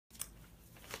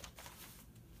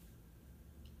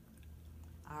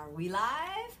Are we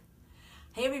live?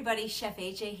 Hey everybody, Chef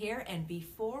AJ here, and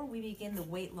before we begin the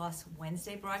Weight Loss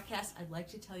Wednesday broadcast, I'd like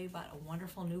to tell you about a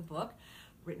wonderful new book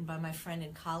written by my friend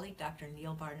and colleague, Dr.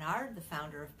 Neal Barnard, the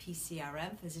founder of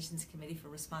PCRM, Physicians Committee for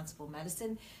Responsible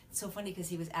Medicine. It's so funny because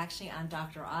he was actually on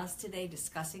Dr. Oz today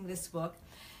discussing this book.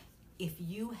 If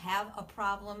you have a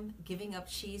problem giving up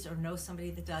cheese or know somebody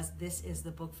that does, this is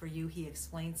the book for you. He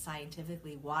explains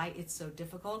scientifically why it's so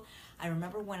difficult. I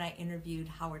remember when I interviewed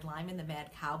Howard Lyman, the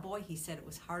Mad Cowboy, he said it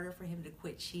was harder for him to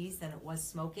quit cheese than it was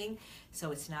smoking.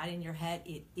 So it's not in your head.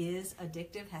 It is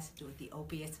addictive, has to do with the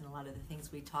opiates and a lot of the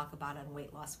things we talk about on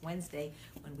Weight Loss Wednesday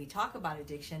when we talk about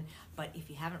addiction. But if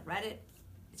you haven't read it,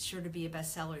 it's sure to be a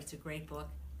bestseller. It's a great book,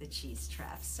 The Cheese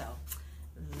Trap. So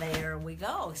there we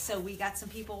go. So we got some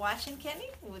people watching, Kenny.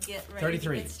 We'll get ready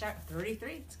 33. to get started.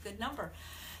 33, it's a good number.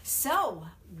 So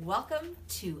welcome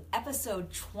to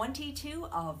episode 22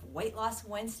 of Weight Loss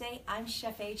Wednesday. I'm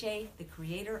Chef AJ, the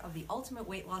creator of the Ultimate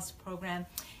Weight Loss Program,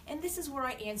 and this is where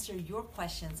I answer your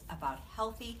questions about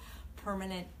healthy,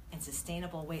 permanent, and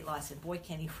sustainable weight loss. And boy,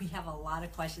 Kenny, we have a lot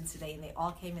of questions today, and they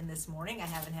all came in this morning. I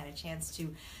haven't had a chance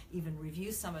to even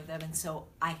review some of them, and so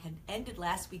I had ended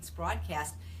last week's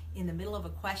broadcast in the middle of a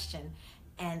question,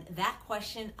 and that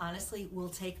question honestly will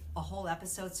take a whole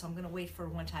episode, so I'm going to wait for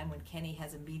one time when Kenny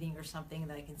has a meeting or something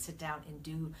that I can sit down and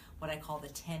do what I call the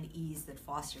 10 E's that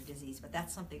foster disease, but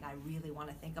that's something I really want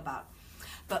to think about.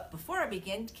 But before I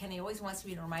begin, Kenny always wants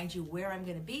me to remind you where I'm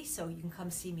going to be so you can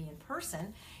come see me in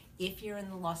person. If you're in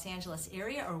the Los Angeles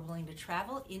area or willing to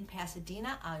travel, in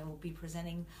Pasadena, I will be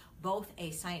presenting both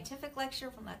a scientific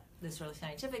lecture, well, not necessarily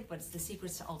scientific, but it's the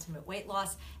secrets to ultimate weight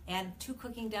loss, and 2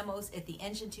 cooking demos at the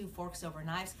Engine 2 Forks Over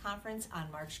Knives conference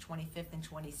on March 25th and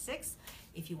 26th.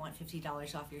 If you want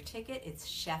 $50 off your ticket, it's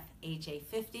Chef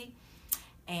AJ50.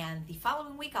 And the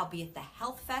following week, I'll be at the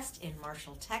Health Fest in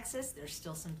Marshall, Texas. There's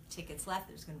still some tickets left.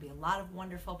 There's going to be a lot of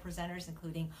wonderful presenters,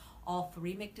 including all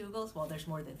 3 McDougals. Well, there's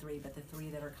more than 3, but the 3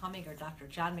 that are coming are Dr.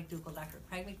 John McDougall, Dr.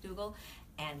 Craig McDougall,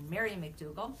 and Mary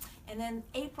McDougall. And then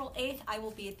April 8th, I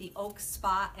will be at the Oak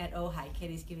Spa at Ojai.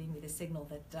 Kitty's giving me the signal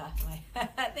that my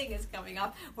thing is coming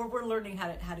up. We're learning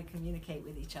how to communicate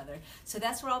with each other. So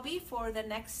that's where I'll be for the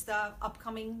next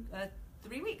upcoming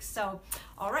 3 weeks. So,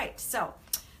 all right. So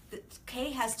Kay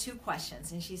has 2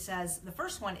 questions, and she says, the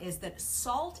first one is that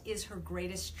salt is her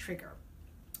greatest trigger.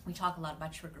 We talk a lot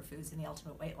about trigger foods in the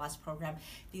Ultimate Weight Loss Program.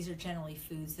 These are generally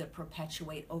foods that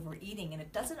perpetuate overeating, and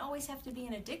it doesn't always have to be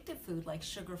an addictive food like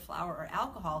sugar, flour, or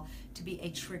alcohol to be a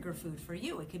trigger food for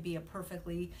you. It could be a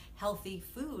perfectly healthy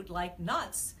food like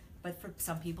nuts, but for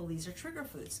some people these are trigger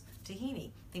foods,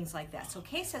 tahini, things like that. So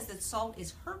Kay says that salt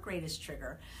is her greatest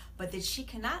trigger, but that she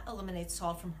cannot eliminate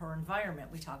salt from her environment.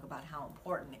 We talk about how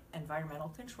important environmental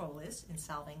control is in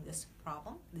solving this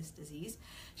problem, this disease.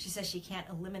 She says she can't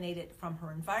eliminate it from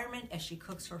her environment as she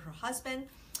cooks for her husband,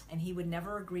 and he would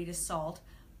never agree to salt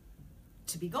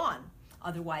to be gone.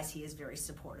 Otherwise, he is very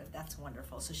supportive. That's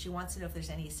wonderful. So she wants to know if there's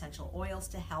any essential oils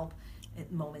to help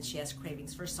at moments she has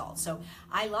cravings for salt. So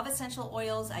I love essential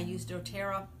oils. I use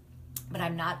doTERRA, but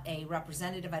I'm not a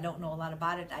representative. I don't know a lot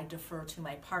about it. I defer to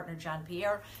my partner, John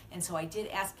Pierre. And so I did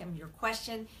ask him your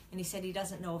question, and he said he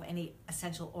doesn't know of any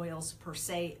essential oils per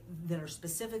se that are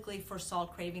specifically for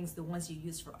salt cravings. The ones you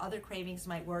use for other cravings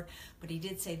might work, but he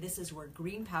did say this is where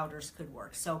green powders could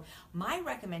work. So my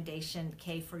recommendation,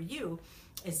 Kay, for you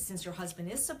is, since your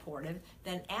husband is supportive,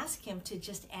 then ask him to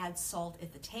just add salt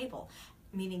at the table.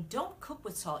 Meaning, don't cook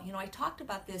with salt. You know, I talked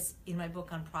about this in my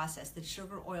book on process, that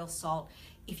sugar, oil, salt,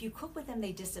 if you cook with them,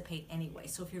 they dissipate anyway.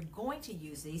 So if you're going to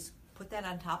use these, put that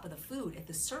on top of the food at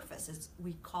the surface, as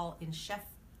we call in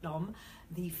chefdom,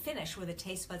 the finish, where the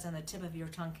taste buds on the tip of your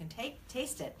tongue can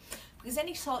taste it. Because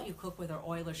any salt you cook with, or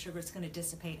oil or sugar, it's going to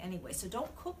dissipate anyway. So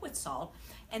don't cook with salt,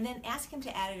 and then ask him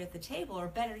to add it at the table, or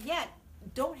better yet,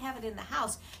 don't have it in the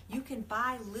house. You can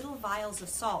buy little vials of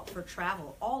salt for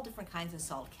travel, all different kinds of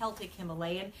salt, Celtic,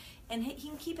 Himalayan, and he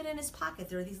can keep it in his pocket.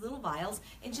 There are these little vials,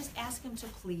 and just ask him to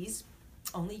please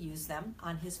only use them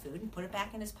on his food and put it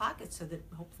back in his pocket so that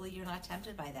hopefully you're not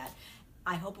tempted by that.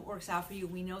 I hope it works out for you.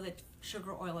 We know that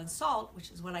sugar, oil, and salt,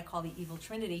 which is what I call the evil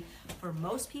trinity, for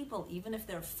most people, even if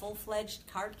they're full-fledged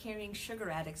card-carrying sugar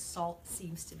addicts, salt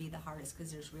seems to be the hardest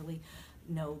because there's really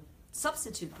no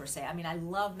substitute per se. I mean, I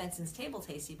love Benson's Table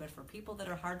Tasty, but for people that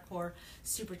are hardcore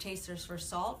super tasters for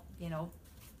salt, you know,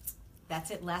 that's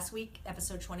it. Last week,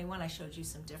 episode 21, I showed you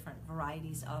some different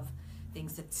varieties of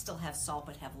things that still have salt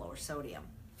but have lower sodium.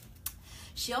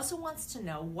 She also wants to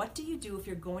know, what do you do if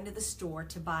you're going to the store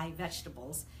to buy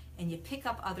vegetables and you pick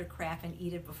up other crap and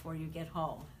eat it before you get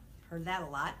home? Heard that a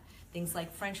lot. Things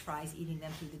like French fries, eating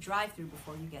them through the drive-thru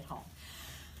before you get home.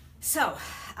 So,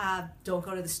 don't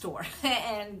go to the store.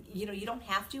 And, you don't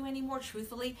have to anymore,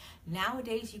 truthfully.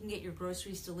 Nowadays, you can get your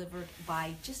groceries delivered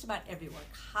by just about everywhere.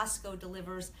 Costco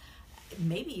delivers,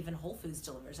 maybe even Whole Foods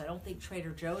delivers. I don't think Trader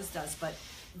Joe's does, but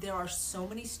there are so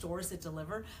many stores that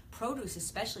deliver. Produce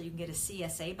especially, you can get a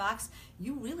CSA box.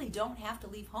 You really don't have to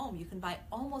leave home. You can buy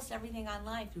almost everything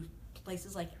online through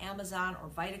places like Amazon or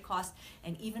Vitacost,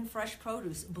 and even fresh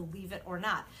produce, believe it or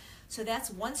not. So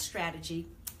that's one strategy.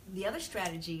 The other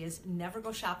strategy is never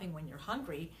go shopping when you're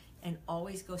hungry, and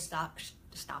always go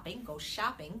shopping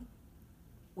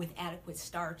with adequate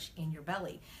starch in your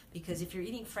belly. Because if you're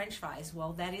eating French fries,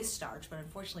 well, that is starch, but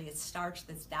unfortunately it's starch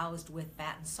that's doused with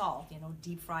fat and salt,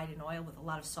 deep fried in oil with a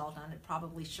lot of salt on it,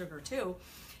 probably sugar too.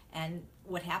 And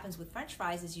what happens with French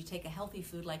fries is you take a healthy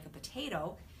food like a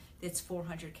potato that's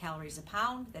 400 calories a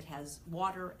pound, that has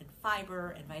water and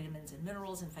fiber and vitamins and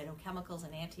minerals and phytochemicals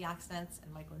and antioxidants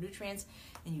and micronutrients,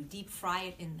 and you deep fry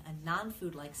it in a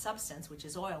non-food like substance, which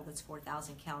is oil, that's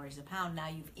 4,000 calories a pound. Now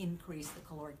you've increased the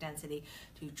caloric density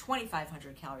to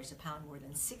 2,500 calories a pound, more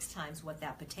than 6 times what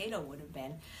that potato would have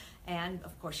been. And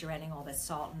of course you're adding all that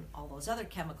salt and all those other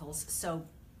chemicals. So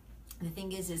the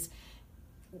thing is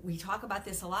we talk about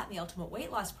this a lot in the Ultimate Weight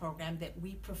Loss Program, that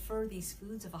we prefer these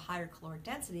foods of a higher caloric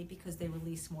density because they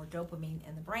release more dopamine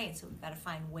in the brain. So we've got to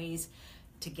find ways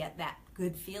to get that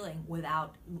good feeling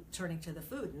without turning to the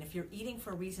food. And if you're eating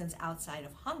for reasons outside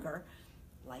of hunger,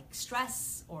 like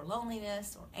stress or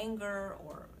loneliness or anger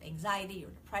or anxiety or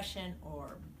depression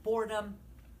or boredom,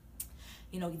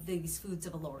 these foods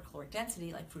of a lower caloric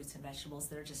density, like fruits and vegetables,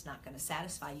 that are just not going to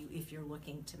satisfy you if you're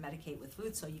looking to medicate with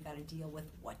food. So you got to deal with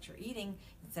what you're eating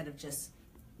instead of just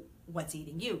what's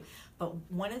eating you. But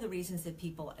one of the reasons that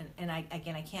people, and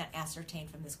I can't ascertain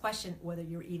from this question whether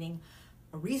you're eating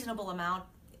a reasonable amount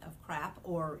of crap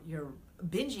or you're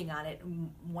binging on it.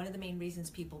 One of the main reasons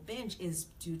people binge is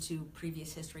due to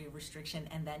previous history of restriction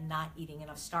and then not eating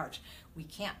enough starch. We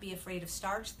can't be afraid of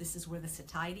starch. This is where the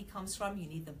satiety comes from. You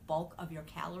need the bulk of your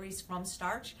calories from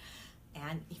starch,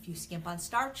 and if you skimp on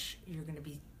starch, you're not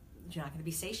going to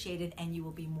be satiated, and you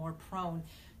will be more prone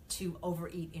to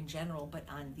overeat in general, but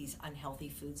on these unhealthy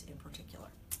foods in particular.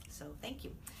 So thank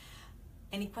you.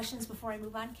 Any questions before I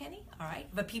move on, Kenny? All right.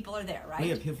 But people are there, right? We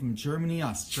have people from Germany,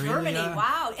 Australia. Germany,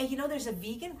 wow. And there's a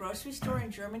vegan grocery store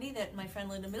in Germany that my friend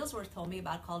Linda Middlesworth told me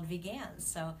about called Vegans.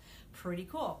 So pretty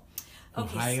cool.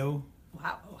 Okay, Ohio.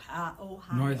 Wow,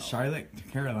 Ohio. North Charlotte,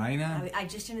 Carolina. I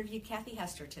just interviewed Kathy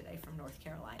Hester today from North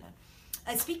Carolina.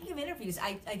 Speaking of interviews,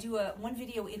 I do one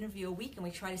video interview a week, and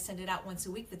we try to send it out once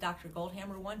a week. The Dr.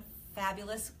 Goldhammer one,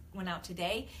 fabulous, went out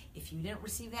today. If you didn't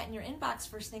receive that in your inbox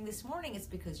first thing this morning, it's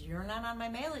because you're not on my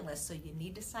mailing list. So you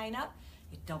need to sign up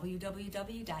at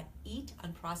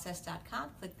www.eatunprocessed.com.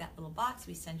 Click that little box.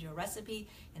 We send you a recipe,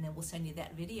 and then we'll send you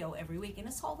that video every week. And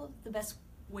it's all the best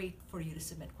way for you to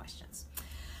submit questions.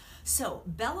 So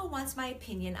Bella wants my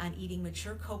opinion on eating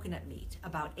mature coconut meat,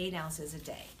 about 8 ounces a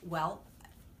day. Well,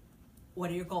 what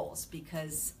are your goals?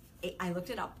 Because I looked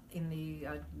it up in the,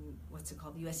 the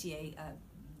USDA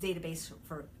database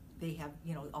for, they have,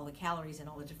 all the calories and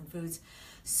all the different foods.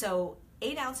 So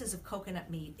 8 ounces of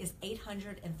coconut meat is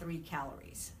 803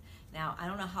 calories. Now, I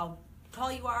don't know how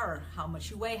tall you are or how much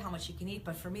you weigh, how much you can eat,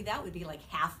 but for me, that would be like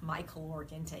half my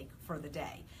caloric intake for the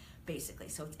day, basically.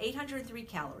 So it's 803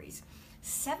 calories,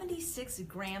 76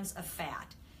 grams of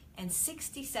fat, and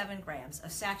 67 grams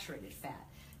of saturated fat.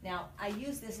 Now, I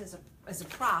use this as a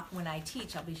prop when I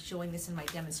teach. I'll be showing this in my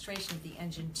demonstration at the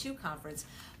Engine 2 conference.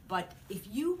 But if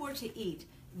you were to eat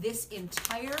this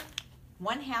entire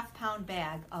 1/2 pound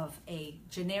bag of a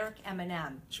generic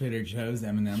M&M, Trader Joe's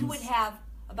M&Ms, you would have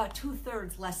about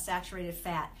 2/3 less saturated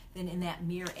fat than in that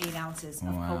mere 8 ounces of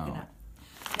coconut.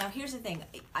 Now, here's the thing.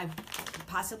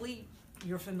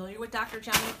 You're familiar with Dr.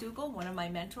 John McDougall, one of my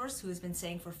mentors, who has been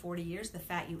saying for 40 years, the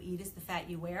fat you eat is the fat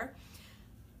you wear.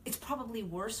 It's probably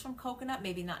worse from coconut,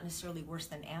 maybe not necessarily worse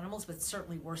than animals, but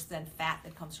certainly worse than fat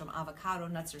that comes from avocado,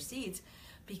 nuts, or seeds,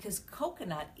 because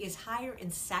coconut is higher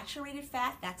in saturated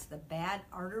fat, that's the bad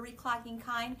artery clogging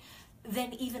kind,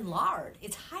 than even lard.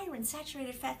 It's higher in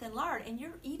saturated fat than lard, and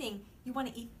you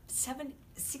want to eat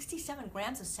 67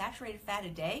 grams of saturated fat a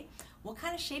day. What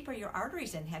kind of shape are your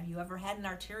arteries in? Have you ever had an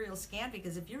arterial scan?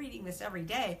 Because if you're eating this every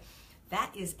day,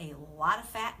 that is a lot of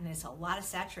fat, and it's a lot of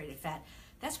saturated fat.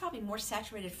 That's probably more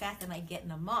saturated fat than I get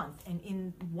in a month. And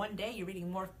in one day, you're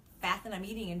eating more fat than I'm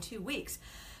eating in 2 weeks.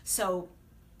 So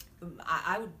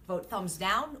I would vote thumbs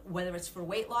down, whether it's for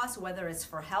weight loss, whether it's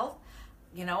for health.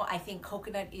 I think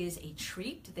coconut is a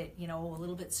treat that, a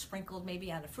little bit sprinkled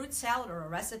maybe on a fruit salad or a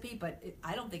recipe, but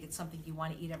I don't think it's something you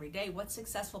want to eat every day. What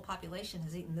successful population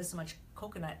has eaten this much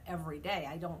coconut every day?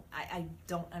 I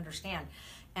don't understand.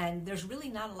 And there's really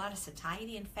not a lot of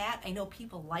satiety in fat. I know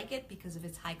people like it because of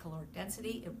its high caloric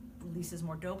density. It releases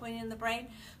more dopamine in the brain.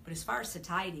 But as far as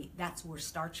satiety, that's where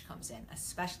starch comes in,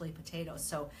 especially potatoes.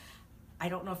 So I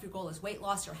don't know if your goal is weight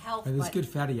loss or health. Are those good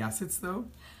fatty acids, though?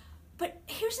 But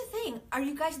here's the thing. Are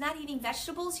you guys not eating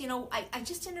vegetables? I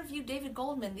just interviewed David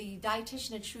Goldman, the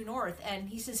dietitian at True North, and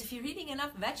he says if you're eating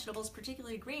enough vegetables,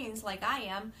 particularly greens, like I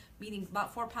am, eating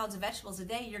about 4 pounds of vegetables a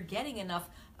day, you're getting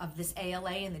enough of this ALA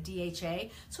and the DHA.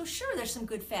 So sure, there's some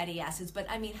good fatty acids, but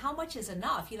I mean, how much is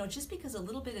enough? Just because a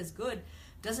little bit is good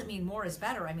doesn't mean more is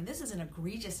better. I mean, this is an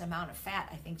egregious amount of fat,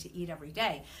 I think, to eat every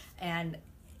day. And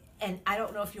I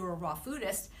don't know if you're a raw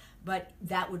foodist, but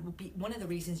that would be one of the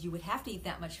reasons you would have to eat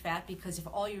that much fat, because if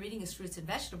all you're eating is fruits and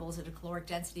vegetables at a caloric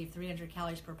density of 300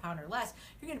 calories per pound or less,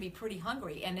 you're going to be pretty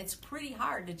hungry. And it's pretty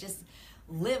hard to just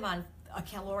live on a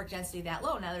caloric density that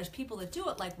low. Now, there's people that do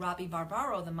it, like Robbie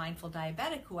Barbaro, the mindful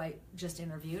diabetic who I just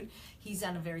interviewed. He's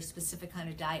on a very specific kind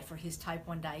of diet for his type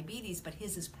 1 diabetes, but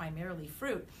his is primarily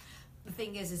fruit. The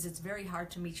thing is it's very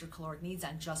hard to meet your caloric needs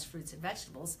on just fruits and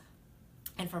vegetables.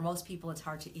 And for most people, it's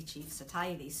hard to achieve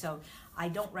satiety. So I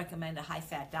don't recommend a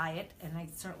high-fat diet, and I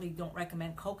certainly don't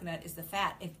recommend coconut as the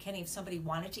fat. If somebody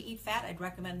wanted to eat fat, I'd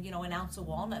recommend, an ounce of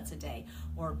walnuts a day,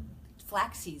 or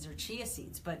flax seeds or chia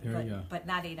seeds, but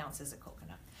not 8 ounces of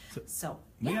coconut. So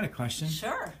we got a question.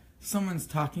 Sure. Someone's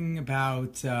talking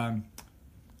about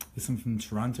this one from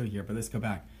Toronto here, but let's go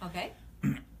back. Okay.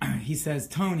 He says,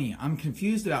 Tony, I'm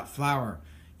confused about flour.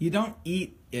 You don't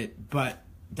eat it, but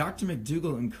Dr.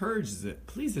 McDougall encourages it.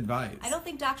 Please advise. I don't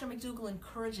think Dr. McDougall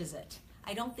encourages it.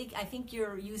 I think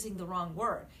you're using the wrong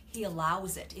word. He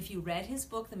allows it. If you read his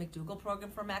book, The McDougall Program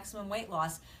for Maximum Weight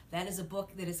Loss, that is a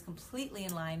book that is completely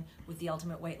in line with the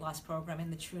Ultimate Weight Loss Program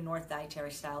and the True North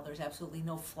dietary style. There's absolutely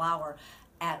no flour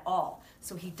at all.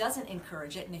 So he doesn't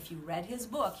encourage it. And if you read his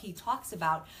book, he talks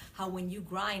about how when you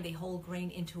grind a whole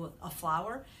grain into a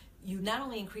flour, you not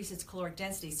only increase its caloric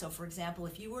density. So for example,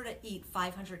 if you were to eat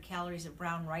 500 calories of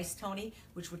brown rice, Tony,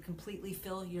 which would completely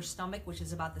fill your stomach, which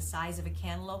is about the size of a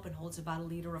cantaloupe and holds about a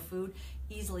liter of food,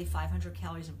 easily 500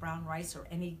 calories of brown rice or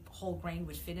any whole grain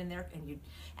would fit in there, and you'd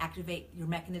activate your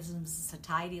mechanisms of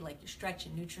satiety, like your stretch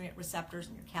and nutrient receptors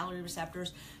and your calorie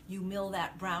receptors. You mill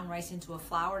that brown rice into a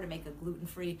flour to make a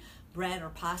gluten-free bread or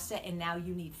pasta, and now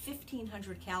you need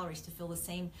 1,500 calories to fill the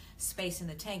same space in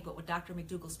the tank. But what Dr.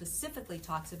 McDougall specifically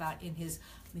talks about in his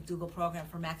McDougall Program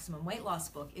for Maximum Weight Loss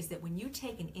book is that when you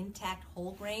take an intact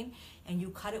whole grain and you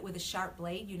cut it with a sharp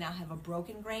blade, you now have a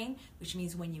broken grain, which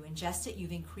means when you ingest it,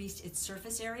 you've increased its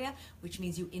surface area, which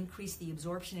means you increase the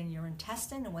absorption in your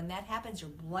intestine. And when that happens,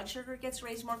 your blood sugar gets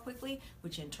raised more quickly,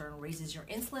 which in turn raises your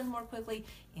insulin more quickly.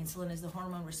 Insulin is the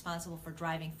hormone responsible for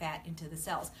driving fat into the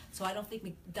cells. So I don't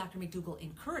think Dr. McDougall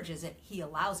encourages it, he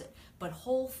allows it. But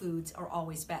whole foods are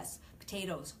always best.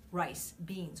 Potatoes, rice,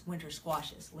 beans, winter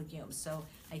squashes, legumes. So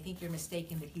I think you're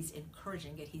mistaken that he's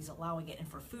encouraging it, he's allowing it. And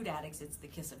for food addicts, it's the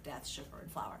kiss of death, sugar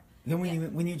and flour. Then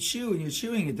when you chew and you're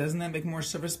chewing it, doesn't that make more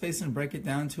surface space and break it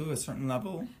down to a certain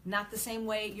level? Not the same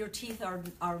way. Your teeth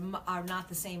are not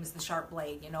the same as the sharp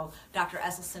blade. Dr.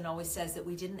 Esselstyn always says that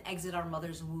we didn't exit our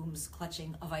mother's wombs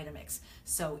clutching a Vitamix.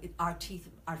 So our teeth,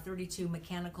 our 32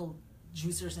 mechanical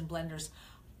juicers and blenders,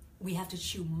 we have to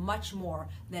chew much more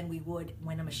than we would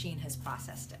when a machine has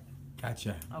processed it.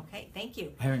 Gotcha. Okay, thank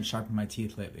you. I haven't sharpened my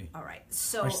teeth lately. All right,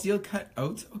 so... Are steel cut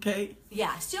oats okay?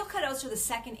 Yeah, steel cut oats are the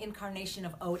second incarnation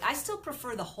of oat. I still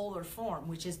prefer the wholer form,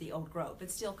 which is the oat groat, but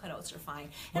steel cut oats are fine.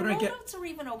 And rolled oats are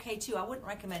even okay too. I wouldn't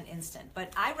recommend instant,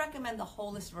 but I recommend the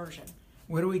wholest version.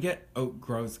 Where do we get oat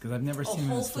groats? Because I've never seen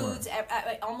them in the store. Whole Foods,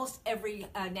 almost every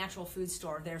natural food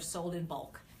store, they're sold in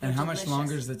bulk. And how much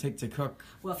longer does it take to cook?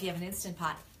 Well, if you have an Instant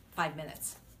Pot, 5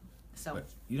 minutes. So but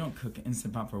you don't cook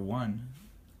Instant Pot for one.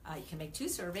 You can make 2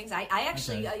 servings. I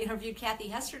actually interviewed Kathy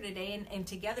Hester today, and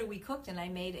together we cooked, and I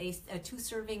made a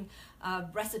 2-serving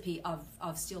recipe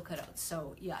of steel cut oats.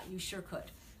 So yeah, you sure could.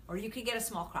 Or you could get a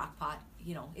small crock pot.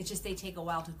 It's just they take a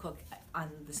while to cook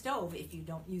on the stove if you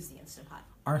don't use the Instant Pot.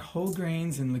 Are whole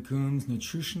grains and legumes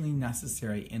nutritionally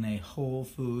necessary in a whole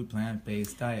food,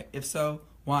 plant-based diet? If so,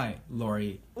 why?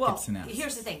 Lori Gibson asks.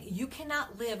 Here's the thing. You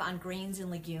cannot live on grains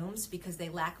and legumes because they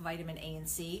lack vitamin A and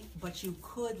C, but you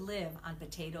could live on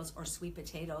potatoes or sweet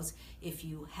potatoes if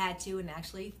you had to, and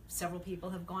actually several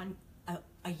people have gone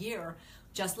a year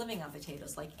just living on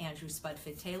potatoes, like Andrew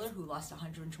Spudfit Taylor, who lost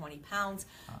 120 pounds.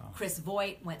 Wow. Chris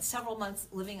Voigt went several months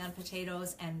living on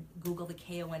potatoes, and Google the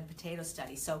KON potato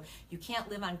study. So you can't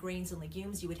live on grains and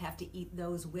legumes. You would have to eat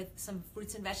those with some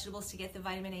fruits and vegetables to get the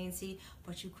vitamin A and C,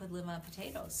 but you could live on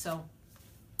potatoes. So, all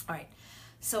right.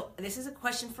 So this is a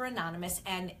question for Anonymous,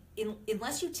 and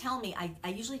unless you tell me, I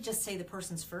usually just say the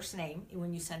person's first name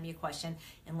when you send me a question,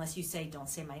 unless you say, don't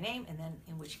say my name, and then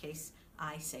in which case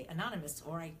I say Anonymous,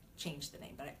 or I change the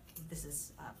name, but this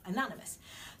is Anonymous.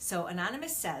 So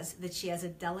Anonymous says that she has a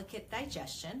delicate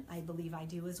digestion, I believe I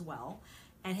do as well,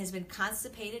 and has been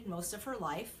constipated most of her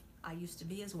life. I used to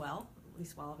be as well, at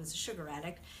least while I was a sugar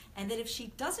addict, and that if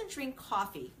she doesn't drink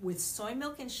coffee with soy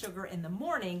milk and sugar in the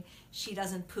morning, she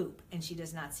doesn't poop, and she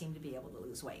does not seem to be able to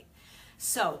lose weight.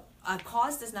 So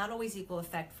cause does not always equal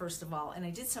effect, first of all, and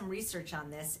I did some research on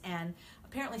this, and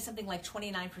apparently something like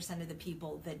 29% of the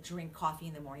people that drink coffee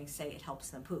in the morning say it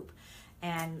helps them poop.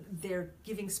 And they're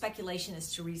giving speculation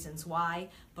as to reasons why,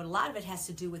 but a lot of it has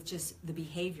to do with just the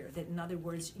behavior. That, in other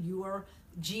words, your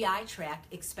GI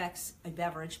tract expects a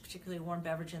beverage, particularly a warm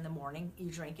beverage in the morning,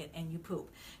 you drink it and you poop.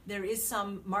 There is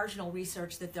some marginal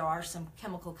research that there are some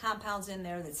chemical compounds in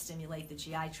there that stimulate the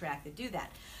GI tract that do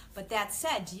that. But that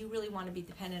said, do you really want to be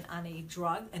dependent on a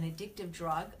drug, an addictive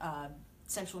drug,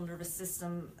 central nervous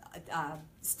system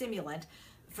stimulant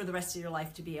for the rest of your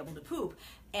life to be able to poop?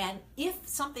 And if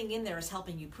something in there is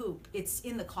helping you poop, it's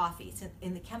in the coffee. It's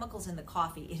in the chemicals in the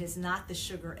coffee. It is not the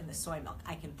sugar in the soy milk.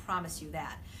 I can promise you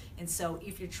that. And so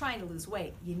if you're trying to lose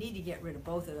weight, you need to get rid of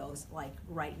both of those, like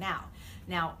right now.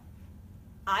 Now,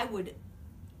 I would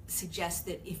suggest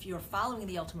that if you're following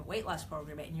the Ultimate Weight Loss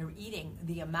Program and you're eating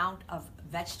the amount of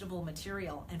vegetable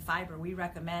material and fiber we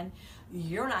recommend,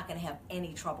 you're not going to have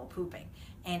any trouble pooping.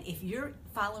 And if you're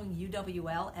following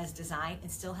UWL as designed and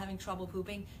still having trouble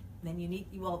pooping, then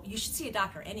you should see a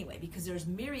doctor anyway, because there's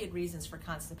myriad reasons for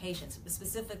constipation,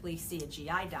 specifically see a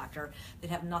GI doctor, that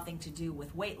have nothing to do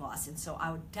with weight loss. And so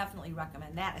I would definitely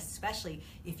recommend that, especially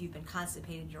if you've been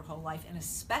constipated your whole life, and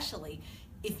especially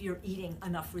if you're eating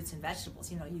enough fruits and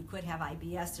vegetables. You know, you could have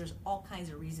IBS. There's all kinds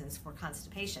of reasons for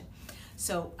constipation.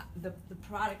 So the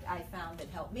product I found that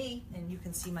helped me, and you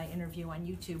can see my interview on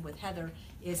YouTube with Heather,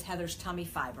 is Heather's Tummy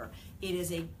Fiber. It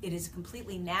is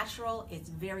completely natural. It's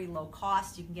very low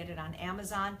cost. You can get it on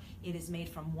Amazon. It is made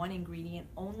from one ingredient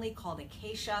only, called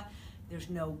acacia. There's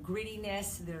no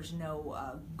grittiness, there's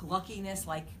no gluckiness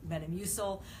like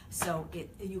Metamucil, so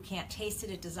you can't taste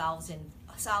it. It dissolves in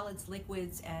solids,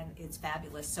 liquids, and it's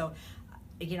fabulous. So,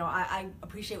 you know, I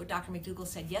appreciate what Dr. McDougall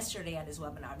said yesterday on his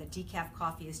webinar, that decaf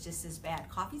coffee is just as bad.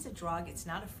 Coffee's a drug, it's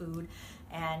not a food,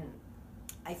 and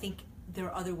I think there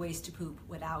are other ways to poop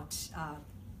without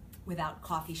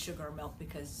coffee, sugar, or milk,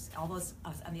 because all those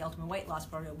on the Ultimate Weight Loss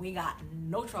Program, we got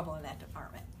no trouble in that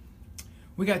department.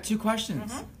 We got two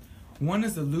questions. Mm-hmm. One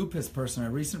is a lupus person, a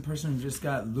recent person who just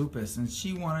got lupus, and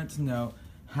she wanted to know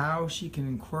how she can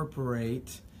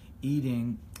incorporate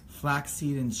eating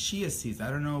flaxseed and chia seeds. I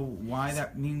don't know why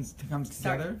that comes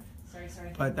together. Sorry.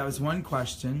 But that was one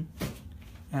question.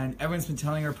 And everyone's been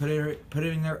telling her put it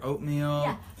in their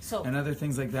oatmeal and other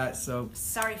things like that. So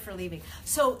sorry for leaving.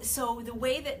 So the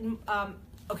way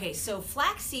that so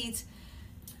flax seeds,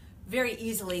 very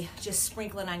easily just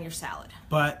sprinkle it on your salad.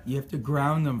 But you have to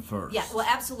ground them first. Yeah, well,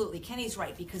 absolutely. Kenny's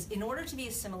right, because in order to be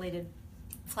assimilated,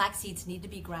 flax seeds need to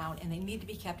be ground, and they need to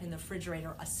be kept in the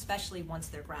refrigerator, especially once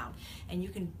they're ground. And you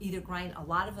can either grind a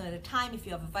lot of them at a time if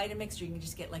you have a Vitamix, or you can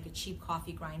just get like a cheap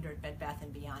coffee grinder at Bed Bath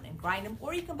 & Beyond and grind them,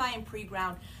 or you can buy them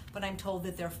pre-ground, but I'm told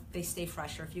that they stay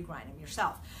fresher if you grind them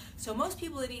yourself. So most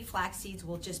people that eat flax seeds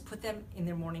will just put them in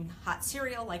their morning hot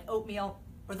cereal, like oatmeal,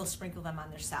 or they'll sprinkle them on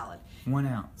their salad. 1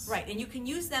 ounce. Right, and you can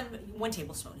use them, 1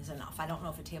 tablespoon is enough. I don't know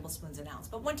if a tablespoon's an ounce,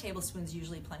 but 1 tablespoon is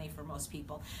usually plenty for most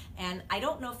people. And I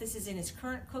don't know if this is in his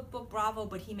current cookbook, Bravo,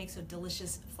 but he makes a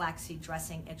delicious flaxseed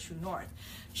dressing at True North.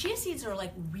 Chia seeds are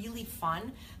like really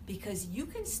fun, because you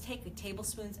can take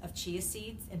tablespoons of chia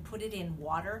seeds and put it in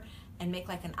water and make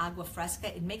like an agua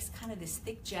fresca. It makes kind of this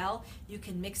thick gel. You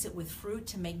can mix it with fruit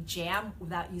to make jam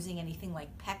without using anything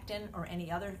like pectin or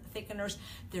any other thickeners.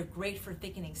 They're great for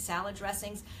thickening salad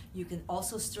dressings. You can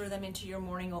also stir them into your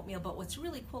morning oatmeal. But what's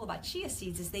really cool about chia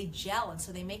seeds is they gel, and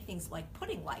so they make things like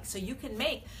pudding-like. So you can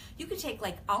take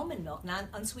like almond milk,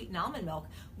 unsweetened almond milk,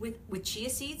 with chia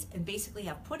seeds, and basically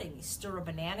have pudding. You stir a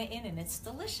banana in, and it's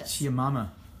delicious. Chia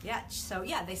mama. Yeah, so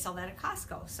they sell that at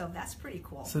Costco, so that's pretty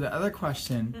cool. So the other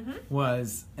question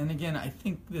was, and again, I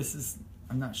think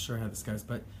I'm not sure how this goes,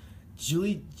 but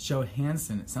Julie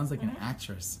Johansson, it sounds like an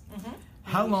actress,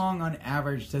 How long on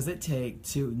average does it take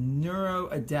to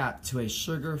neuroadapt to a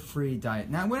sugar-free diet?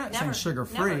 Now, we're not saying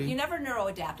sugar-free. You never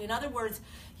neuroadapt. In other words,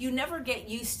 you never get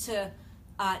used to,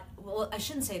 well, I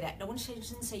shouldn't say that. I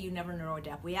shouldn't say you never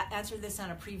neuroadapt. We answered this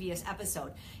on a previous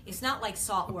episode. It's not like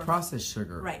salt where... processed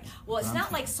sugar. Right. Well, it's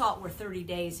not like salt where 30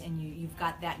 days and you've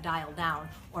got that dialed down,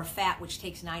 or fat, which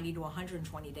takes 90 to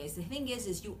 120 days. The thing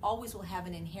is you always will have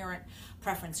an inherent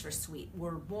preference for sweet.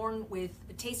 We're born with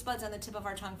taste buds on the tip of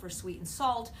our tongue for sweet and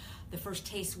salt. The first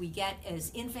taste we get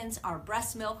as infants are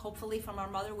breast milk, hopefully from our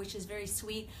mother, which is very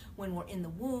sweet. When we're in the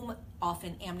womb,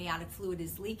 often amniotic fluid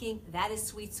is leaking. That is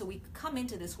sweet. So we come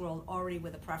into this world already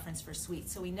with a preference for sweet.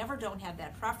 So we never don't have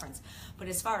that preference. But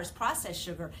as far as processed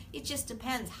sugar, it just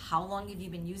depends. How long have you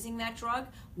been using that drug?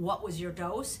 What was your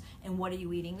dose? And what are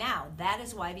you eating now? That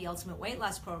is why the Ultimate Weight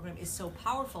Loss Program is so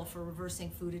powerful for reversing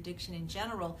food addiction in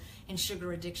general and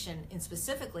sugar addiction in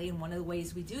specifically. And one of the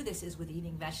ways we do this is with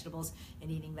eating vegetables and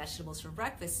eating vegetables for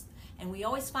breakfast. And we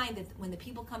always find that when the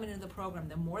people come into the program,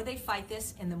 the more they fight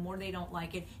this and the more they don't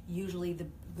like it, usually the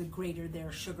greater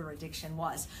their sugar addiction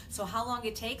was. So how long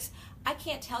it takes, I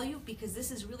can't tell you, because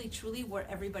this is really truly where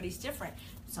everybody's different.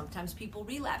 Sometimes people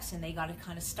relapse and they got to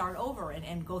kind of start over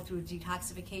and go through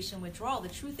detoxification withdrawal. The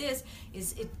truth is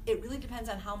it really depends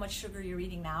on how much sugar you're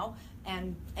eating now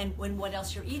and when what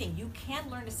else you're eating. You can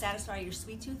learn to satisfy your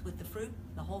sweet tooth with the fruit,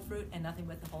 the whole fruit, and nothing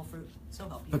but the whole fruit. So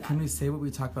help you. But can we say what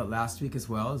we talked about last week as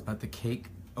well, is about the cake,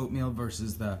 oatmeal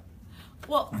versus the...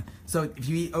 Well, so if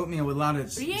you eat oatmeal with a lot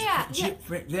of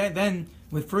then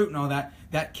with fruit and all that,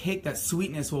 that cake, that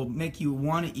sweetness will make you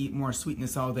want to eat more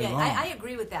sweetness all day long. I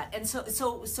agree with that. And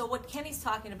so what Kenny's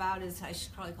talking about is, I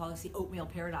should probably call this the oatmeal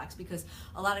paradox, because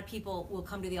a lot of people will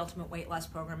come to the Ultimate Weight Loss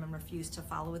Program and refuse to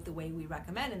follow it the way we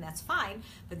recommend, and that's fine.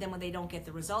 But then when they don't get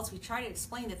the results, we try to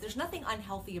explain that there's nothing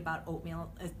unhealthy about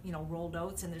oatmeal, rolled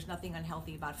oats, and there's nothing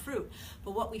unhealthy about fruit.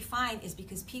 But what we find is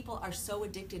because people are so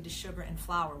addicted to sugar and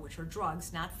flour, which are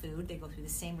drugs, not food, they go through the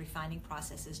same refining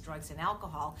process as drugs and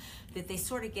alcohol, that they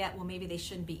sort of get, well, maybe they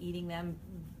shouldn't be eating them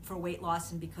for weight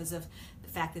loss, and because of the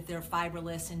fact that they're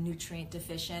fiberless and nutrient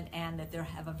deficient and that they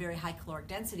have a very high caloric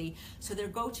density, so their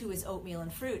go-to is oatmeal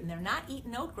and fruit, and they're not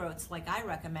eating oat groats like I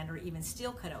recommend, or even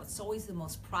steel cut oats. It's always the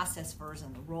most processed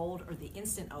version, the rolled or the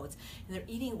instant oats, and they're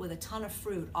eating it with a ton of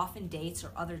fruit, often dates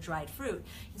or other dried fruit.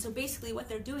 And so basically what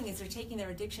they're doing is they're taking their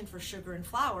addiction for sugar and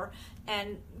flour,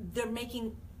 and they're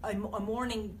making a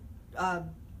morning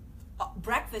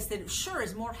breakfast that sure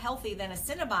is more healthy than a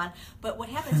Cinnabon, but what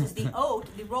happens is the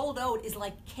rolled oat is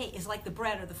like cake, is like the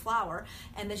bread or the flour,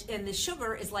 and the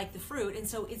sugar is like the fruit, and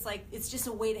so it's just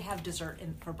a way to have dessert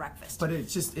for breakfast. But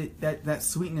it's just that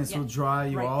sweetness will draw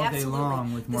you all day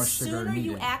long with more sugar needed. The sooner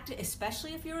you act,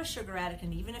 especially if you're a sugar addict,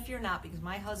 and even if you're not, because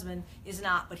my husband is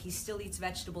not, but he still eats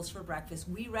vegetables for breakfast,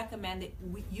 we recommend that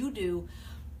you do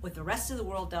what the rest of the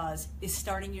world does, is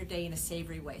starting your day in a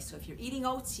savory way. So if you're eating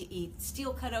oats, you eat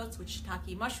steel cut oats with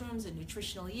shiitake mushrooms and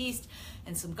nutritional yeast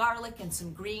and some garlic and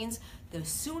some greens. The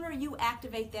sooner you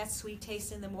activate that sweet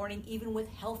taste in the morning, even with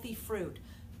healthy fruit,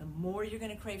 the more you're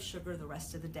going to crave sugar the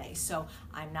rest of the day. So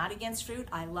I'm not against fruit.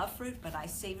 I love fruit, but I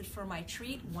save it for my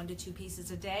treat, 1 to 2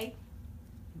 pieces a day,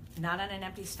 not on an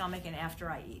empty stomach and after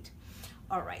I eat.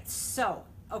 All right, so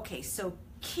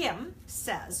Kim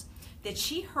says that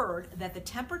she heard that the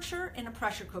temperature in a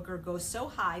pressure cooker goes so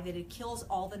high that it kills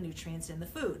all the nutrients in the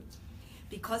food.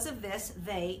 Because of this,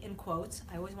 they, in quotes,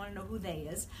 I always want to know who they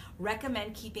is,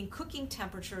 recommend keeping cooking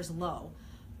temperatures low,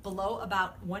 below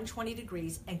about 120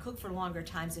 degrees, and cook for longer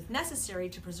times if necessary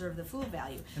to preserve the food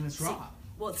value. And it's raw.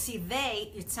 Well,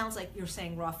 it sounds like you're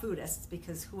saying raw foodists,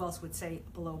 because who else would say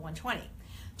below 120?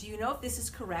 Do you know if this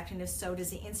is correct, and if so, does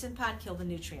the Instant Pot kill the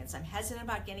nutrients? I'm hesitant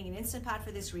about getting an Instant Pot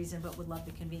for this reason, but would love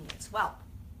the convenience. Well,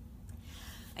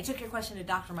 I took your question to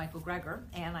Dr. Michael Greger,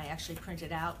 and I actually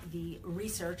printed out the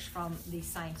research from the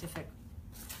scientific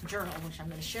journal, which I'm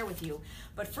going to share with you.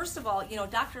 But first of all,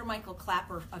 Dr. Michael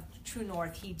Clapper of True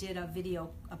North, he did a video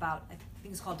about, I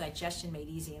think it's called Digestion Made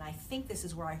Easy, and I think this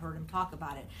is where I heard him talk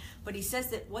about it. But he says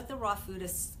that what the raw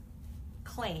foodists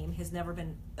claim has never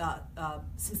been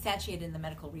substantiated in the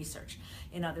medical research.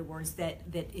 In other words, that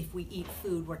if we eat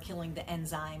food, we're killing the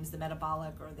enzymes, the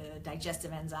metabolic or the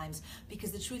digestive enzymes,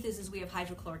 because the truth is we have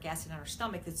hydrochloric acid in our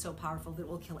stomach that's so powerful that it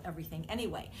will kill everything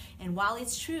anyway. And while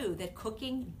it's true that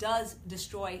cooking does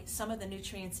destroy some of the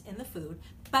nutrients in the food,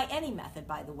 by any method,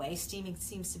 by the way, steaming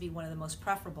seems to be one of the most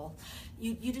preferable,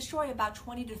 you destroy about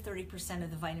 20 to 30%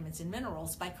 of the vitamins and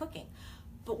minerals by cooking.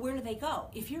 But where do they go?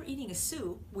 If you're eating a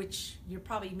soup, which you're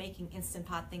probably making Instant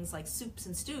Pot things like soups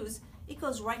and stews, it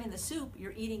goes right in the soup.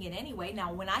 You're eating it anyway.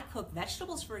 Now, when I cook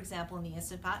vegetables, for example, in the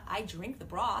Instant Pot, I drink the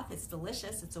broth. It's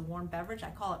delicious. It's a warm beverage.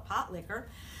 I call it pot liquor.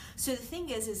 So the thing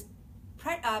is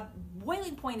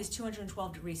boiling point is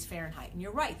 212 degrees Fahrenheit. And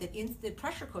you're right, that the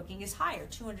pressure cooking is higher,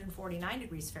 249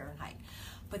 degrees Fahrenheit.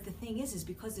 But the thing is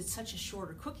because it's such a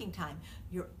shorter cooking time,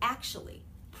 you're actually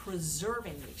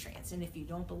preserving nutrients. And if you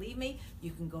don't believe me,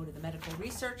 you can go to the medical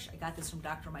research. I got this from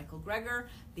Dr. Michael Greger.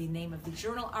 The name of the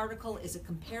journal article is a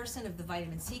comparison of the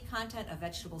vitamin C content of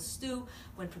vegetable stew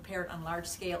when prepared on large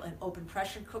scale and open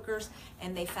pressure cookers.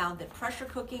 And they found that pressure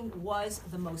cooking was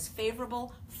the most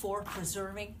favorable for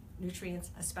preserving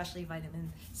nutrients, especially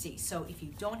vitamin C. So if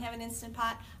you don't have an Instant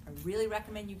Pot, I really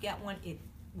recommend you get one. It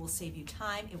will save you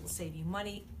time, it will save you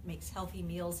money, makes healthy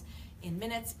meals in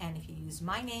minutes. And if you use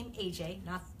my name, AJ,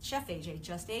 not Chef AJ,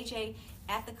 just AJ,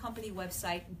 at the company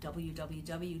website,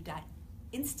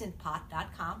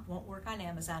 www.instantpot.com, won't work on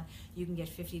Amazon, you can get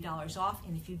 $50 off.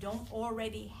 And if you don't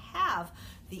already have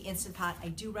the Instant Pot, I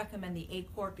do recommend the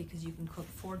 8-quart because you can cook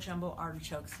 4 jumbo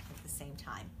artichokes at the same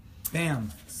time.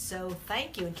 Bam. So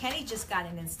thank you. And Kenny just got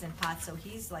an Instant Pot, so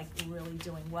he's like really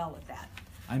doing well with that.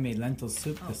 I made lentil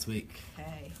soup this week. Okay.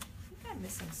 I think I'm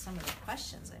missing some of the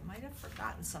questions. I might have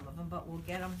forgotten some of them, but we'll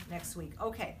get them next week.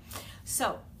 Okay.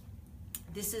 So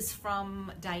this is from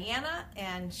Diana,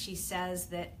 and she says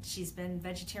that she's been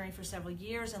vegetarian for several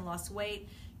years and lost weight,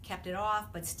 kept it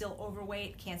off, but still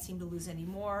overweight, can't seem to lose any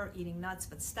more, eating nuts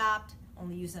but stopped,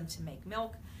 only use them to make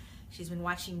milk. She's been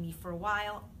watching me for a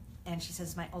while. And she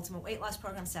says, my ultimate weight loss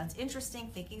program sounds interesting,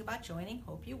 thinking about joining,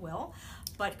 hope you will,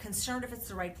 but concerned if it's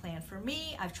the right plan for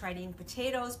me. I've tried eating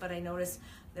potatoes, but I notice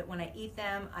that when I eat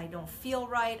them, I don't feel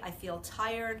right, I feel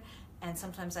tired, and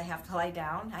sometimes I have to lie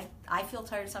down. I feel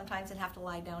tired sometimes and have to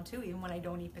lie down too, even when I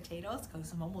don't eat potatoes,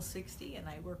 because I'm almost 60 and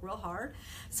I work real hard.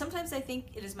 Sometimes I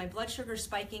think it is my blood sugar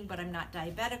spiking, but I'm not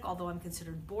diabetic, although I'm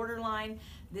considered borderline.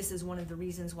 This is one of the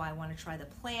reasons why I want to try the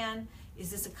plan. Is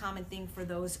this a common thing for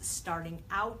those starting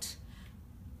out?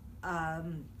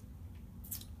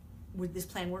 Would this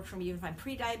plan work for me even if I'm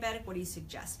pre-diabetic? What do you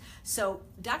suggest? So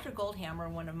Dr. Goldhammer,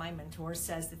 one of my mentors,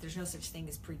 says that there's no such thing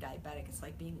as pre-diabetic. It's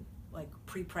like being like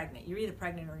pre-pregnant. You're either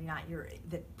pregnant or you're not.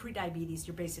 Pre-diabetes,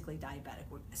 you're basically diabetic.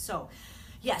 So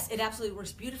yes, it absolutely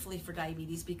works beautifully for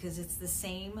diabetes because it's the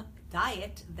same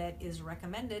diet that is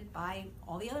recommended by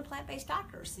all the other plant-based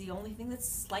doctors. The only thing that's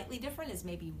slightly different is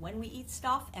maybe when we eat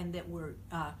stuff, and that we're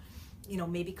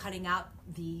maybe cutting out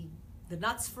the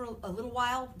nuts for a little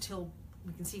while until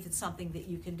we can see if it's something that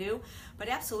you can do. But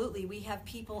absolutely, we have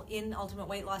people in Ultimate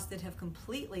Weight Loss that have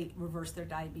completely reversed their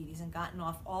diabetes and gotten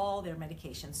off all their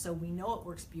medications. So we know it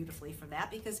works beautifully for that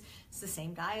because it's the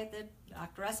same diet that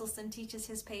Dr. Esselstyn teaches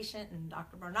his patient, and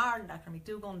Dr. Barnard and Dr.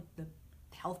 McDougall, and the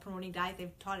health promoting diet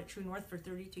they've taught at True North for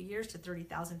 32 years to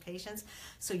 30,000 patients.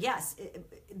 So yes,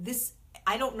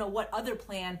 I don't know what other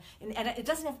plan, and it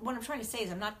doesn't have, what I'm trying to say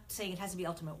is I'm not saying it has to be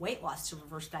Ultimate Weight Loss to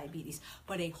reverse diabetes,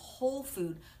 but a whole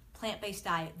food, plant-based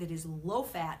diet that is low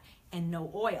fat and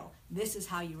no oil. This is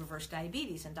how you reverse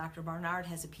diabetes. And Dr. Barnard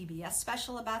has a PBS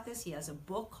special about this. He has a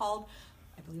book called,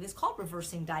 I believe it's called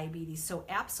Reversing Diabetes. So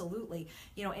absolutely,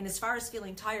 and as far as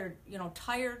feeling tired,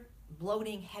 tired,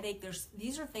 bloating, headache,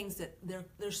 these are things that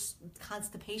there's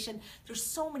constipation. There's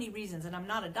so many reasons, and I'm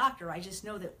not a doctor. I just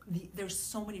know that there's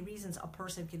so many reasons a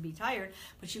person can be tired,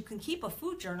 but you can keep a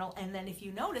food journal, and then if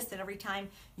you notice that every time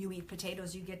you eat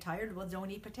potatoes you get tired, well,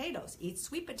 don't eat potatoes. Eat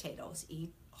sweet potatoes.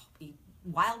 Eat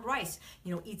wild rice.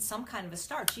 Eat some kind of a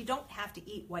starch. You don't have to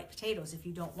eat white potatoes if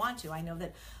you don't want to. I know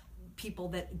that people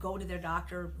that go to their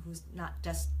doctor, who's not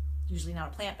just usually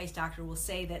not a plant-based doctor, will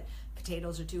say that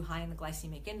potatoes are too high in the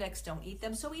glycemic index, don't eat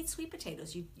them. So eat sweet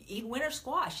potatoes. You eat winter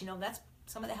squash. That's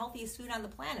some of the healthiest food on the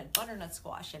planet, butternut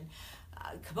squash and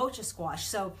kabocha squash.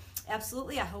 So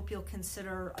absolutely, I hope you'll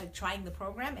consider trying the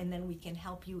program, and then we can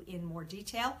help you in more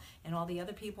detail. And all the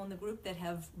other people in the group that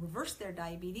have reversed their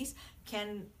diabetes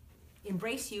can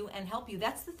embrace you and help you.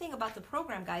 That's the thing about the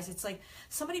program, guys. It's like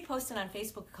somebody posted on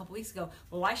Facebook a couple weeks ago,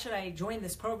 well, why should I join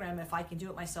this program if I can do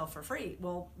it myself for free?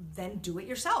 Well, then do it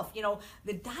yourself.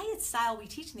 The diet style we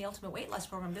teach in the Ultimate Weight Loss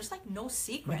program, there's like no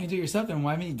secret. You can do it yourself, then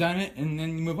why haven't you done it and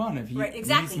then you move on? If you right,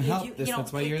 exactly. need some help,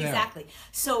 that's why you're there. Exactly.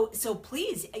 So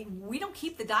please, we don't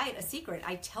keep the diet a secret.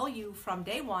 I tell you from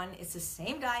day one, it's the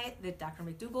same diet that Dr.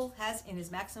 McDougall has in his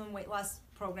Maximum Weight Loss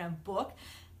Program book,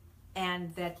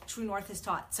 and that True North has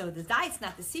taught. So the diet's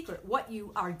not the secret. What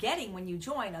you are getting when you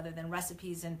join, other than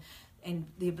recipes and and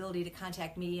the ability to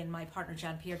contact me and my partner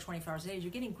John Pierre 24 hours a day.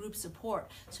 You're getting group support,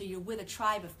 so you're with a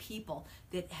tribe of people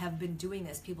that have been doing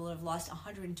this, people that have lost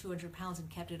 100 and 200 pounds and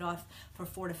kept it off for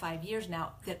 4 to 5 years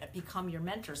now, that become your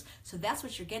mentors. So that's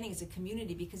what you're getting, is a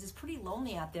community, because it's pretty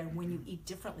lonely out there when you eat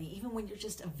differently, even when you're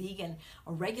just a vegan,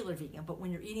 a regular vegan. But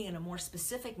when you're eating in a more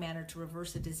specific manner to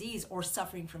reverse a disease or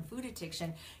suffering from food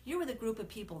addiction, you're with a group of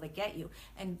people that get you.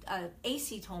 And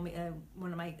AC told me,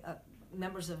 one of my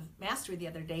members of Mastery the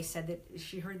other day said that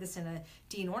she heard this in a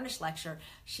Dean Ornish lecture.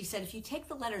 She said, if you take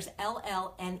the letters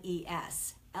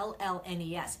LLNES,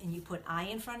 and you put I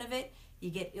in front of it, you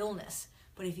get illness.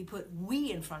 But if you put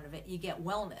we in front of it, you get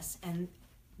wellness. And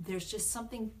there's just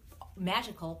something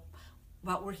magical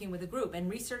about working with a group. And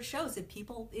research shows that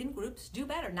people in groups do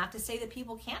better. Not to say that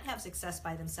people can't have success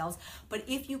by themselves, but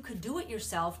if you could do it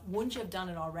yourself, wouldn't you have done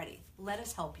it already? Let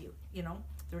us help you.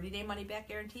 30-day money-back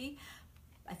guarantee.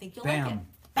 I think you'll like it.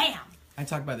 Bam! I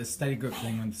talk about this study group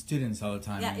thing with students all the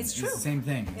time. Yeah, it's true. It's the same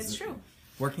thing. It's true.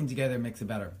 Working together makes it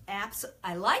better. Absolutely.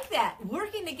 I like that.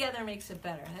 Working together makes it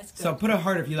better. That's good. So put a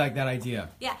heart if you like that idea.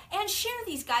 Yeah, and share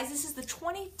these, guys. This is the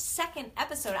 22nd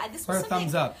episode. Or a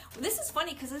thumbs up. This is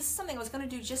funny because this is something I was going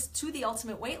to do just to the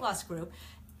Ultimate Weight Loss group.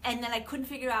 And then I couldn't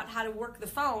figure out how to work the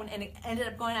phone, and it ended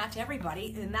up going out to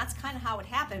everybody. And that's kind of how it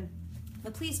happened.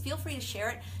 But please feel free to share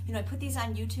it. I put these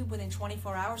on YouTube within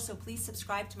 24 hours, so please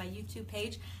subscribe to my YouTube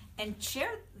page and share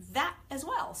that as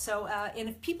well. So, and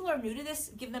if people are new to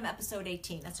this, give them episode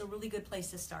 18. That's a really good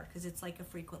place to start because it's like a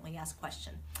frequently asked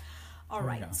question. All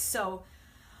right, so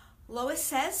Lois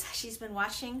says she's been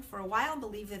watching for a while and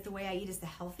believes that the way I eat is the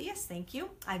healthiest. Thank you.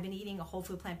 I've been eating a whole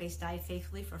food plant-based diet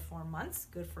faithfully for 4 months.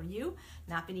 Good for you.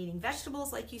 Not been eating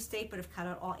vegetables like you state, but have cut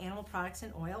out all animal products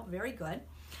and oil. Very good.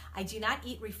 I do not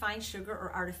eat refined sugar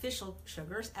or artificial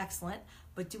sugars. Excellent.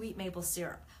 But do eat maple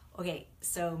syrup. Okay,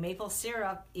 so maple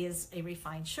syrup is a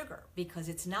refined sugar because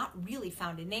it's not really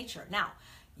found in nature. Now,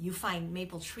 you find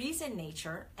maple trees in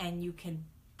nature, and you can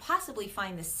possibly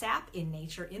find the sap in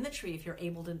nature in the tree if you're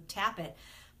able to tap it.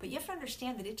 But you have to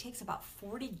understand that it takes about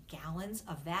 40 gallons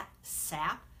of that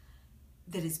sap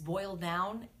that is boiled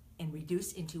down and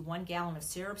reduced into 1 gallon of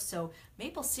syrup. So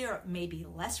maple syrup may be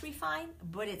less refined,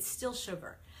 but it's still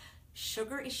sugar.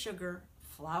 Sugar is sugar,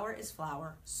 flour is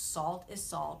flour, salt is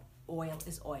salt, oil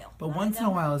is oil. But once in a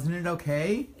while, isn't it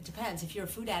okay? It depends. If you're a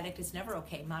food addict, it's never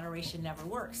okay. Moderation never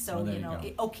works. So,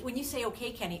 okay, when you say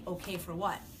okay, Kenny, okay for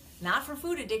what? Not for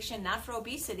food addiction, not for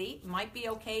obesity. It might be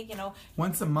okay,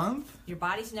 Once a month? Your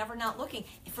body's never not looking.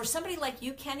 For somebody like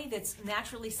you, Kenny, that's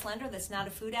naturally slender, that's not a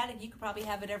food addict, you could probably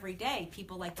have it every day.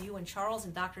 People like you and Charles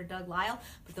and Dr. Doug Lyle.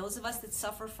 But those of us that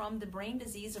suffer from the brain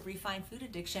disease of refined food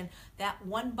addiction, that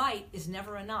one bite is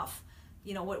never enough.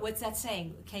 What's that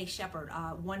saying? Kay Shepard,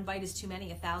 1 bite is too many,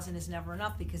 1,000 is never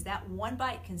enough, because that one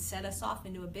bite can set us off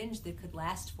into a binge that could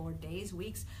last for days,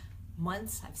 weeks,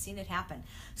 months. I've seen it happen.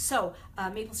 So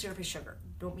maple syrup is sugar.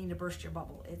 Don't mean to burst your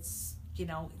bubble. It's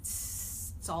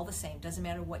it's all the same. Doesn't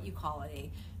matter what you call it.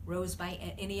 A rose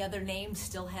by any other name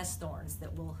still has thorns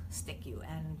that will stick you.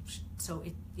 And so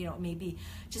it maybe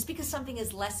just because something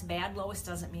is less bad, Lois,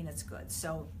 doesn't mean it's good.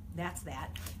 So that's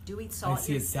that. Do eat salt. I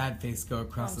see a sad face go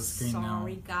across the screen now.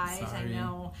 Sorry, guys. I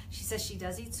know. She says she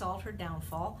does eat salt, her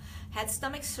downfall. Had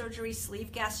stomach surgery,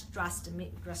 sleeve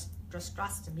gastrostomy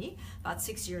about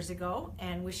 6 years ago,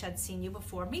 and wish I'd seen you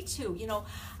before. Me too.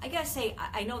 I gotta say,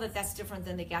 I know that that's different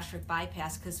than the gastric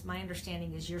bypass, because my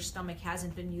understanding is your stomach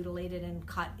hasn't been mutilated and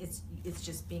cut. It's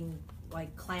just being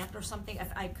like clamped or something.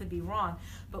 I could be wrong,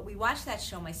 but we watched that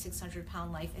show, My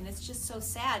 600-Pound Life, and it's just so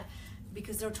sad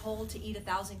because they're told to eat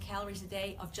 1,000 calories a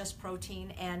day of just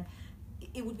protein, and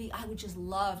I would just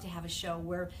love to have a show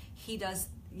where he does,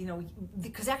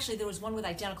 because actually there was one with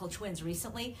identical twins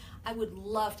recently. I would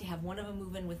love to have one of them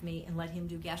move in with me and let him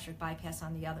do gastric bypass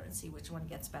on the other and see which one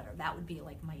gets better. That would be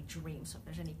like my dream. So if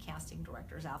there's any casting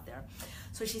directors out there.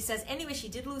 So she says, anyway, she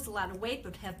did lose a lot of weight,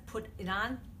 but have put it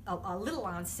on a little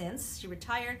on since she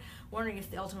retired, wondering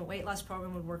if the Ultimate Weight Loss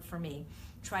program would work for me.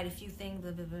 Tried a few things,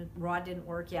 the raw didn't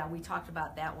work. Yeah, we talked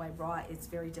about that, why raw, it's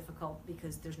very difficult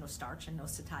because there's no starch and no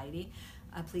satiety.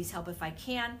 Please help if I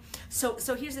can. So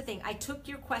here's the thing. I took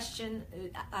your question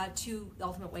to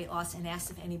Ultimate Weight Loss and asked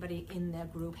if anybody in the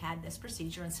group had this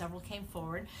procedure, and several came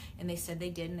forward, and they said they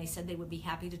did, and they said they would be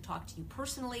happy to talk to you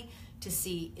personally to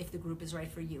see if the group is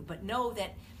right for you. But know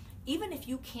that even if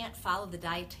you can't follow the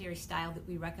dietary style that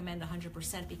we recommend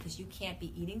 100% because you can't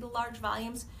be eating the large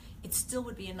volumes, it still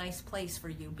would be a nice place for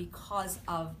you because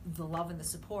of the love and the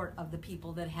support of the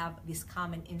people that have this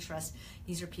common interest.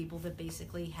 These are people that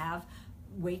basically have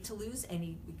weight to lose, and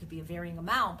it could be a varying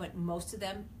amount, but most of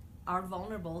them are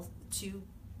vulnerable to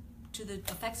you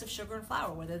the effects of sugar and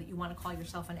flour, whether you want to call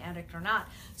yourself an addict or not.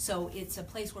 So it's a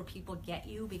place where people get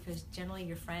you, because generally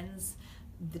your friends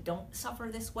that don't suffer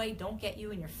this way don't get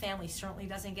you, and your family certainly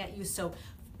doesn't get you. So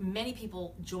many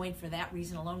people join for that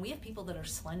reason alone. We have people that are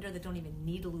slender that don't even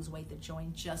need to lose weight that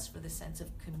join just for the sense of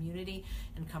community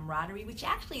and camaraderie, which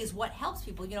actually is what helps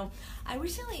people. You know, I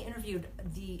recently interviewed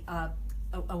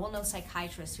a well-known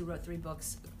psychiatrist who wrote 3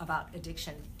 books about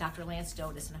addiction, Dr. Lance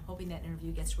Dotis, and I'm hoping that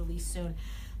interview gets released soon.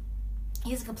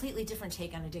 He has a completely different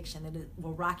take on addiction that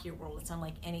will rock your world. It's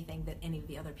unlike anything that any of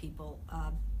the other people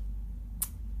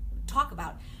talk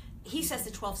about. He says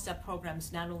the 12-step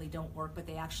programs not only don't work, but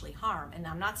they actually harm. And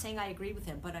I'm not saying I agree with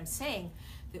him, but I'm saying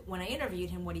that when I interviewed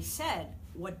him, what he said,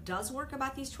 what does work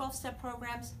about these 12-step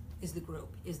programs is the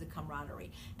group, is the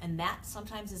camaraderie. And that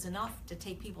sometimes is enough to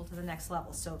take people to the next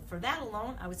level. So for that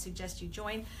alone, I would suggest you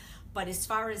join. But as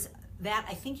far as that,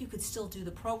 I think you could still do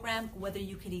the program. Whether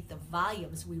you could eat the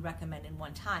volumes we recommend in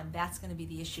one time, that's going to be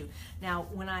the issue. Now,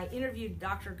 when I interviewed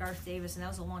Dr. Garth Davis, and that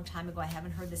was a long time ago, I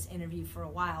haven't heard this interview for a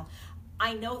while,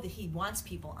 I know that he wants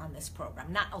people on this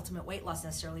program, not ultimate weight loss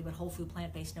necessarily, but whole food,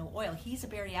 plant-based, no oil. He's a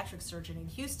bariatric surgeon in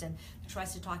Houston who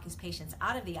tries to talk his patients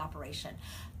out of the operation.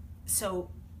 So,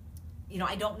 you know,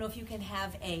 I don't know if you can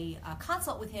have a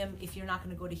consult with him if you're not going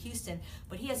to go to Houston,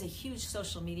 but he has a huge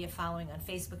social media following on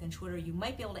Facebook and Twitter. You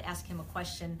might be able to ask him a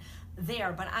question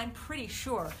there, but I'm pretty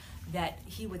sure that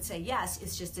he would say yes.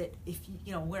 It's just that if,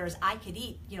 you know, whereas I could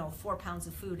eat, 4 pounds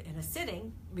of food in a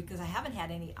sitting because I haven't had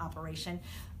any operation,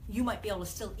 you might be able to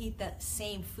still eat that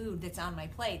same food that's on my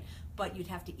plate, but you'd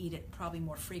have to eat it probably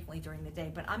more frequently during the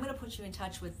day. But I'm going to put you in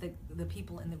touch with the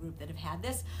people in the group that have had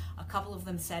this. A couple of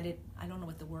them said it, I don't know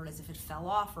what the word is, if it fell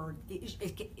off or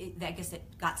I guess it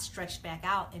got stretched back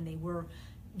out and they were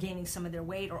gaining some of their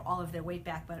weight or all of their weight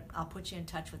back, but I'll put you in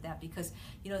touch with that because,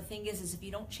 the thing is if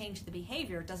you don't change the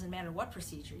behavior, it doesn't matter what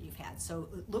procedure you've had. So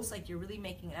it looks like you're really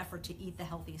making an effort to eat the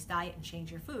healthiest diet and change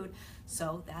your food.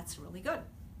 So that's really good.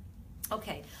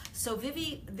 Okay, so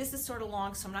Vivi, this is sort of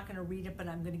long, so I'm not going to read it, but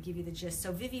I'm going to give you the gist.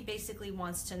 So Vivi basically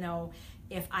wants to know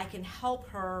if I can help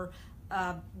her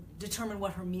determine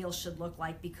what her meals should look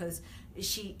like, because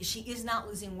she is not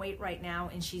losing weight right now,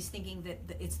 and she's thinking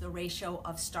that it's the ratio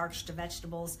of starch to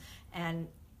vegetables. And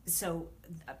so,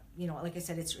 like I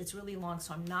said, it's really long,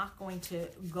 so I'm not going to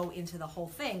go into the whole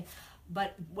thing.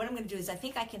 But what I'm going to do is I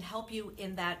think I can help you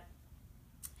in that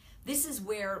this is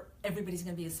where everybody's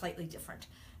going to be slightly different.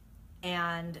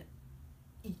 And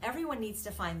everyone needs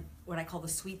to find what I call the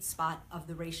sweet spot of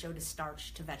the ratio to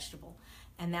starch to vegetable.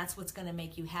 And that's what's going to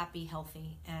make you happy,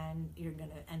 healthy, and you're going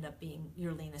to end up being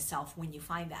your leanest self when you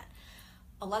find that.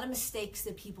 A lot of mistakes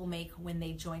that people make when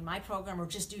they join my program or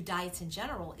just do diets in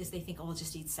general is they think, oh, I'll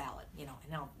just eat salad. And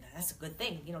no, that's a good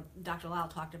thing. Dr. Lyle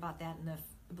talked about that in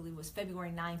I believe it was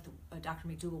February 9th, Dr.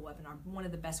 McDougall webinar, one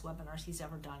of the best webinars he's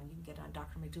ever done. You can get it on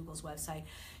Dr. McDougall's website.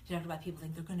 He talked about people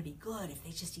think they're going to be good if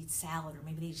they just eat salad, or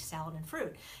maybe they eat salad and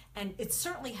fruit. And it's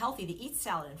certainly healthy to eat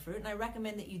salad and fruit, and I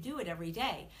recommend that you do it every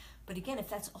day. But again, if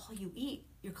that's all you eat,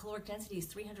 your caloric density is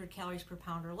 300 calories per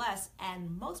pound or less,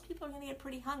 and most people are going to get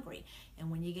pretty hungry.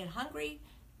 And when you get hungry,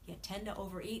 you tend to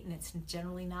overeat, and it's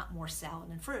generally not more salad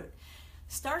and fruit.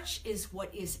 Starch is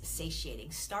what is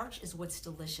satiating. Starch is what's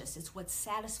delicious. It's what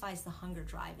satisfies the hunger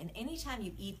drive. And anytime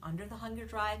you eat under the hunger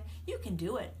drive, you can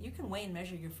do it. You can weigh and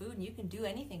measure your food, and you can do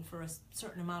anything for a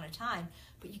certain amount of time,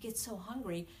 but you get so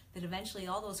hungry that eventually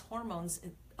all those hormones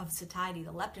of satiety,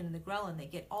 the leptin and the ghrelin, they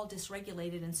get all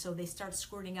dysregulated, and so they start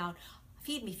squirting out,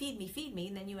 feed me, feed me, feed me,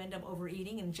 and then you end up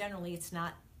overeating, and generally it's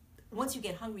not, once you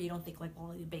get hungry, you don't think like,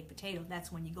 well, I'll eat a baked potato.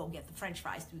 That's when you go get the French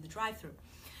fries through the drive-thru.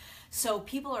 So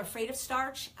people are afraid of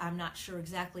starch. I'm not sure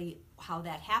exactly how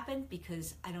that happened,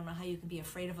 because I don't know how you can be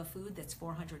afraid of a food that's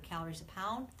 400 calories a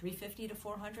pound, 350 to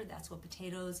 400. That's what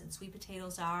potatoes and sweet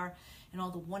potatoes are, and all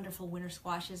the wonderful winter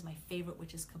squashes, my favorite,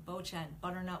 which is kabocha and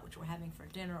butternut, which we're having for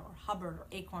dinner, or Hubbard or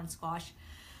acorn squash.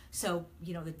 So,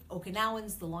 the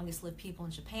Okinawans, the longest lived people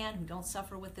in Japan, who don't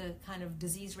suffer with the kind of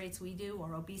disease rates we do,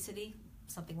 or obesity,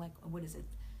 something like,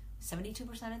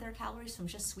 72% of their calories from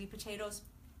just sweet potatoes.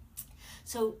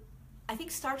 So I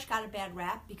think starch got a bad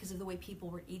rap because of the way people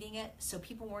were eating it. So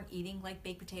people weren't eating like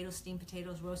baked potatoes, steamed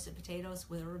potatoes, roasted potatoes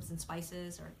with herbs and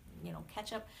spices, or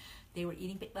ketchup. They were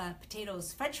eating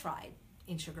potatoes French fried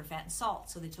in sugar, fat, and salt.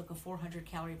 So they took a 400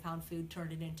 calorie a pound food,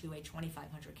 turned it into a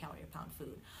 2,500 calorie a pound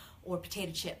food. Or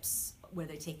potato chips, where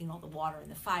they're taking all the water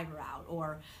and the fiber out.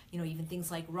 Or even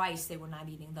things like rice, they were not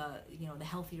eating the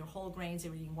healthier whole grains. They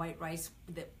were eating white rice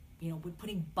that with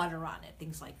putting butter on it,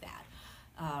 things like that.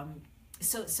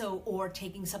 or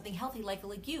taking something healthy like a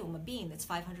legume, a bean that's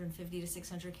 550 to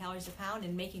 600 calories a pound,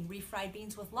 and making refried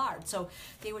beans with lard. So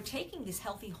they were taking these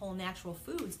healthy, whole, natural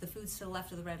foods, the foods to the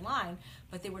left of the red line,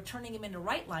 but they were turning them into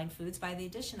right line foods by the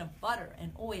addition of butter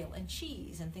and oil and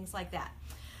cheese and things like that.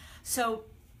 So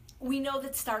we know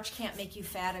that starch can't make you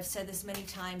fat. I've said this many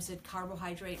times, that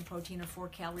carbohydrate and protein are 4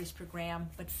 calories per gram,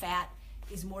 but fat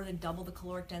is more than double the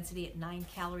caloric density at 9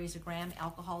 calories a gram.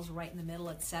 Alcohol is right in the middle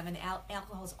at 7.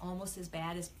 Alcohol is almost as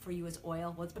bad as for you as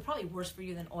oil. Well, it's probably worse for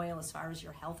you than oil as far as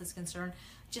your health is concerned.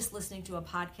 Just listening to a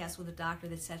podcast with a doctor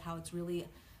that said how it's really,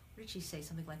 what did she say?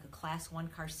 Something like a class 1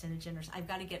 carcinogen, or I've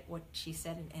got to get what she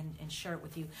said and share it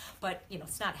with you. But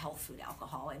it's not health food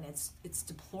alcohol, and it's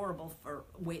deplorable for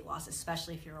weight loss,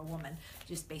 especially if you're a woman,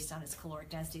 just based on its caloric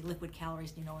density. Liquid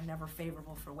calories, are never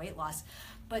favorable for weight loss.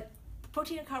 But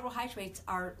protein and carbohydrates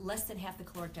are less than half the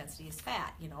caloric density as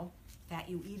fat. Fat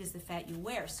you eat is the fat you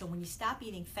wear. So when you stop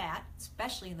eating fat,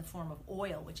 especially in the form of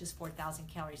oil, which is 4,000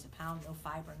 calories a pound, no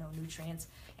fiber, no nutrients,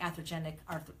 atherogenic,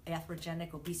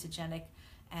 obesogenic,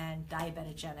 and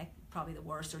diabetogenic, probably the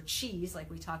worst, or cheese,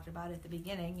 like we talked about at the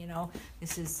beginning.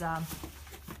 This is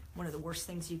one of the worst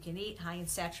things you can eat, high in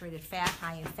saturated fat,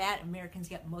 high in fat. Americans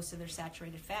get most of their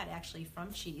saturated fat actually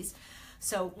from cheese.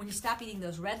 So when you stop eating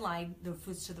those red line, the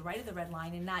foods to the right of the red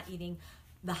line, and not eating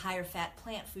the higher fat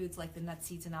plant foods like the nuts,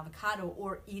 seeds, and avocado,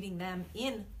 or eating them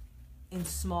in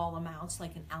small amounts,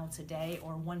 like an ounce a day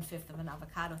or 1/5 of an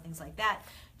avocado, things like that,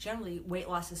 generally weight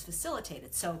loss is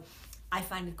facilitated. So I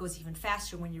find it goes even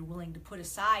faster when you're willing to put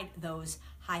aside those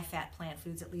high-fat plant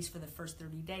foods, at least for the first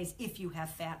 30 days. If you have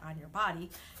fat on your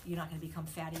body, you're not going to become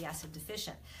fatty acid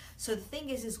deficient. So the thing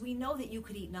is we know that you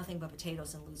could eat nothing but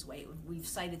potatoes and lose weight. We've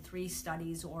cited 3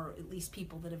 studies, or at least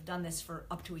people that have done this for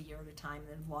up to a year at a time,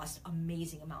 and have lost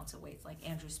amazing amounts of weight, like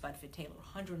Andrew Spudfit Taylor,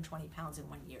 120 pounds in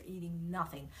 1 year, eating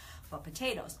nothing but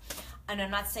potatoes. And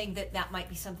I'm not saying that that might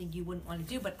be something you wouldn't want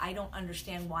to do, but I don't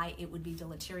understand why it would be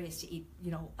deleterious to eat,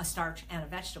 a starch and a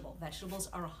vegetable. Vegetables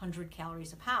are 100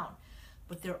 calories a pound,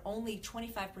 but they're only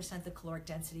 25% the caloric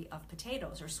density of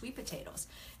potatoes or sweet potatoes.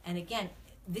 And again,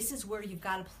 this is where you've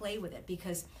got to play with it,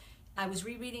 because I was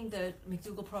rereading the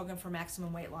McDougall Program for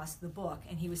Maximum Weight Loss, the book,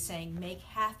 and he was saying make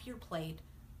half your plate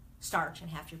starch and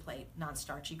half your plate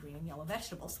non-starchy green and yellow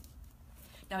vegetables.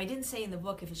 Now, I didn't say in the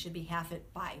book if it should be half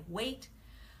it by weight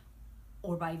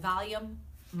or by volume.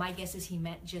 My guess is he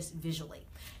meant just visually.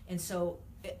 And so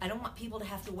I don't want people to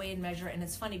have to weigh and measure. And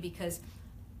it's funny because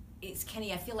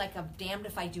Kenny, I feel like I'm damned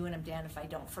if I do and I'm damned if I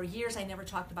don't. For years, I never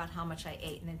talked about how much I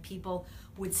ate. And then people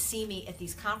would see me at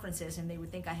these conferences and they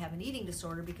would think I have an eating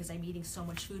disorder because I'm eating so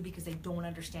much food because they don't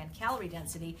understand calorie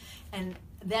density. And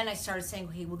then I started saying,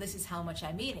 okay, well, this is how much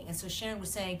I'm eating. And so Sharon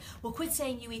was saying, well, quit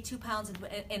saying you eat 2 pounds.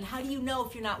 And how do you know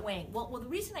if you're not weighing? Well, the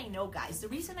reason I know, guys, the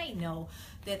reason I know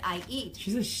that I eat.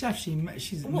 She's a chef. She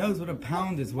knows what a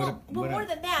pound is. More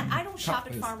than that, I don't shop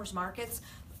at is. farmers markets.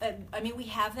 We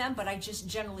have them, but I just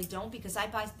generally don't, because I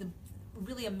buy the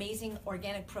really amazing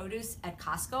organic produce at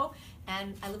Costco,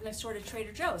 and I live next door to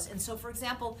Trader Joe's. And so, for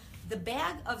example, the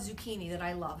bag of zucchini that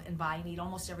I love and buy and eat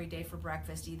almost every day for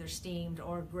breakfast, either steamed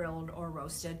or grilled or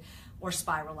roasted or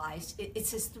spiralized, it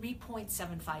says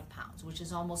 3.75 pounds, which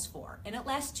is almost 4. And it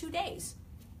lasts 2 days.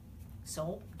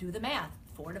 So do the math.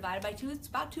 4 divided by 2, it's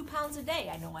about 2 pounds a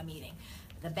day I know I'm eating.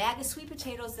 The bag of sweet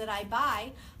potatoes that I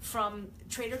buy from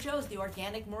Trader Joe's, the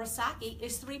organic Murasaki,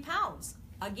 is 3 pounds.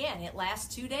 Again, it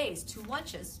lasts 2 days, 2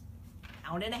 lunches,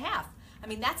 pound and a half.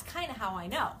 That's kind of how I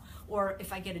know. Or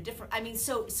if I get a different,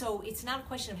 so it's not a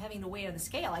question of having to weigh on the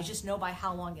scale. I just know by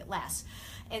how long it lasts.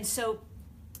 And so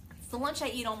the lunch I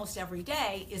eat almost every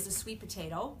day is a sweet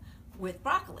potato with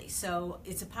broccoli. So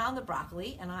it's a pound of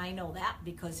broccoli, and I know that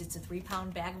because it's a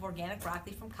 3-pound bag of organic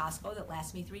broccoli from Costco that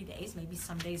lasts me 3 days, maybe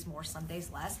some days more, some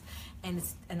days less. And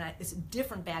it's a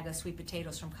different bag of sweet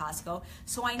potatoes from Costco.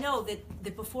 So I know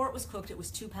that before it was cooked, it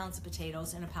was 2 pounds of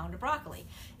potatoes and a pound of broccoli.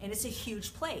 And it's a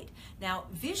huge plate. Now,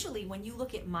 visually, when you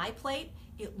look at my plate,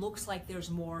 it looks like there's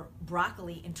more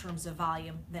broccoli in terms of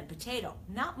volume than potato.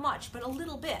 Not much, but a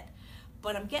little bit.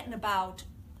 But I'm getting about,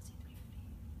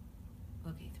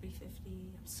 350.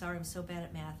 I'm sorry, I'm so bad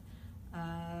at math.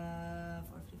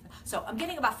 455. So I'm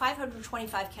getting about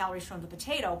 525 calories from the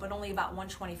potato, but only about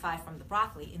 125 from the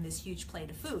broccoli in this huge plate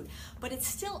of food. But it's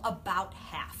still about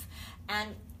half.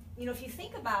 And if you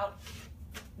think about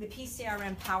the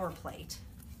PCRM Power Plate,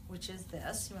 which is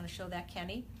this, you want to show that,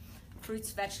 Kenny? Fruits,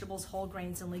 vegetables, whole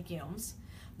grains, and legumes.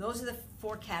 Those are the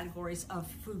 4 categories of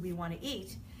food we want to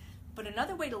eat. But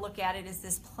another way to look at it is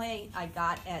this plate I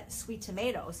got at Sweet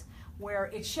Tomatoes,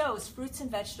 where it shows fruits and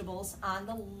vegetables on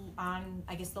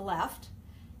the left,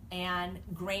 and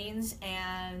grains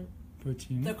and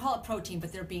Protein. They're called protein,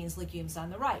 but they're beans, legumes on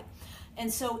the right.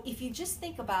 And so if you just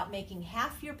think about making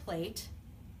half your plate,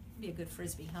 be a good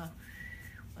frisbee, huh?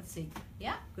 Let's see.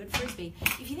 Yeah, good frisbee.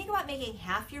 If you think about making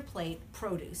half your plate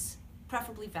produce,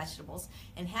 preferably vegetables,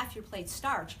 and half your plate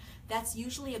starch, that's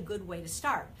usually a good way to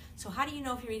start. So how do you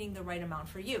know if you're eating the right amount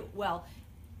for you? Well,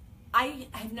 I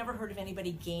have never heard of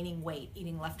anybody gaining weight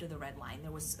eating left of the red line.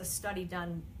 There was a study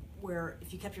done where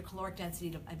if you kept your caloric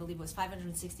density to, I believe it was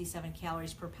 567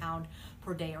 calories per pound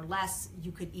per day or less,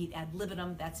 you could eat ad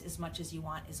libitum. That's as much as you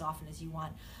want, as often as you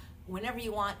want, whenever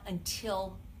you want,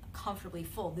 until comfortably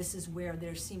full. This is where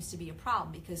there seems to be a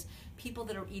problem, because people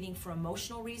that are eating for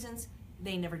emotional reasons,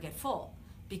 they never get full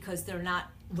because they're not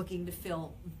looking to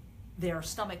fill their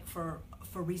stomach for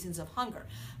reasons of hunger.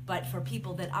 But for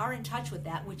people that are in touch with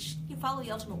that, which you follow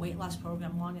the Ultimate Weight Loss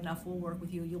Program long enough, we'll work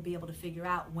with you. You'll be able to figure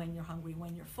out when you're hungry,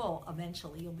 when you're full.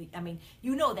 Eventually, you'll be, I mean,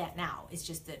 you know that now. It's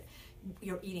just that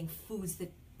you're eating foods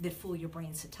that fool your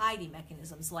brain's satiety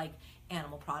mechanisms, like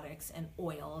animal products and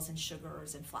oils and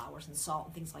sugars and flours and salt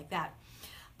and things like that.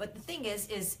 But the thing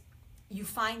is you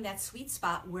find that sweet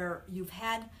spot where you've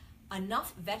had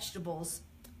enough vegetables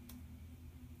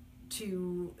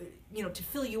to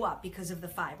fill you up because of the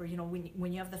fiber.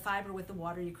 When you have the fiber with the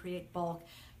water, you create bulk.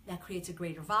 That creates a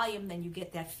greater volume. Then you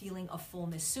get that feeling of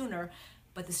fullness sooner.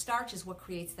 But the starch is what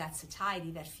creates that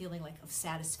satiety, that feeling like of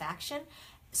satisfaction.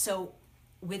 So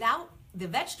without the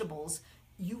vegetables,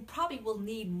 you probably will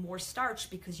need more starch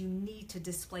because you need to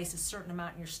displace a certain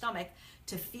amount in your stomach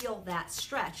to feel that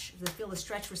stretch, to feel the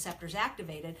stretch receptors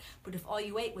activated. But if all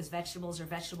you ate was vegetables or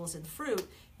vegetables and fruit,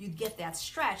 you'd get that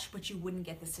stretch, but you wouldn't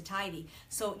get the satiety.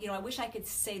 So, I wish I could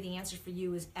say the answer for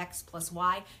you is X plus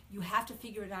Y. You have to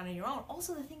figure it out on your own.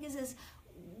 Also, the thing is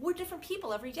we're different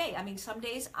people every day. I mean, some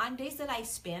days, on days that I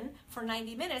spin for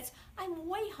 90 minutes, I'm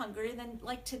way hungrier than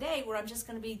like today, where I'm just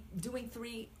going to be doing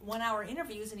 3 one-hour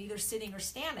interviews and either sitting or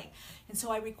standing. And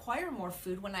so I require more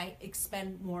food when I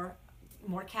expend more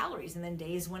calories. And then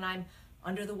days when I'm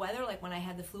under the weather, like when I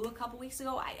had the flu a couple weeks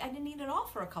ago, I didn't eat at all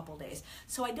for a couple days.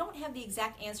 So I don't have the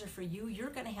exact answer for you. You're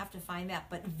going to have to find that.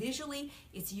 But visually,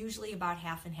 it's usually about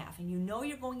half and half. And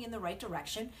you're going in the right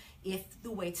direction if the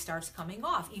weight starts coming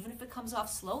off. Even if it comes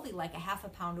off slowly, like a half a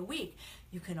pound a week,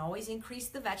 you can always increase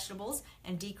the vegetables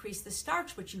and decrease the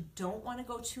starch, but you don't want to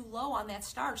go too low on that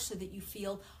starch so that you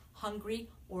feel hungry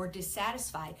or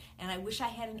dissatisfied. And I wish I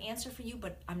had an answer for you,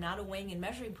 but I'm not a weighing and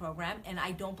measuring program, and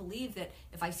I don't believe that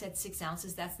if I said 6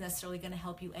 ounces, that's necessarily going to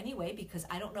help you anyway, because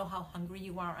I don't know how hungry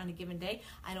you are on a given day.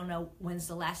 I don't know when's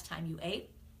the last time you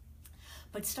ate.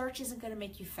 But starch isn't going to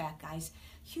make you fat, guys.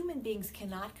 Human beings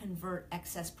cannot convert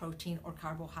excess protein or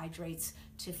carbohydrates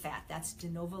to fat. That's de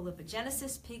novo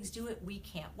lipogenesis. Pigs do it. We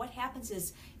can't. What happens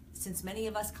is, since many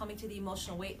of us coming to the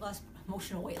emotional weight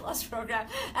loss program,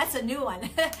 that's a new one.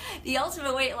 The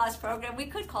Ultimate Weight Loss Program, we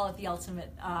could call it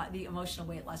the emotional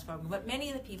weight loss program, but many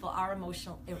of the people are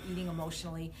eating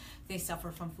emotionally. They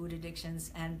suffer from food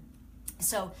addictions. And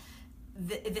so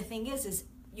the thing is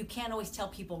you can't always tell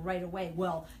people right away,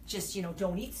 well, just,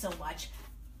 don't eat so much.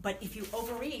 But if you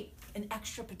overeat an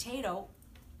extra potato,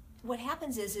 what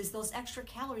happens is those extra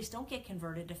calories don't get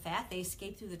converted to fat. They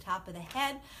escape through the top of the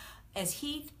head as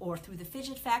heat or through the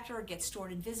fidget factor, or get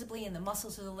stored invisibly in the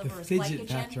muscles of the liver as glycogen. Fidget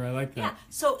factor, I like that.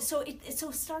 Yeah,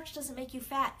 so starch doesn't make you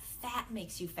fat. Fat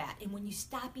makes you fat. And when you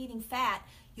stop eating fat,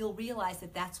 you'll realize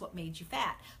that that's what made you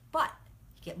fat. But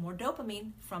you get more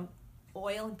dopamine from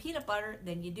oil and peanut butter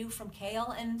than you do from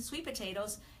kale and sweet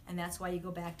potatoes, and that's why you go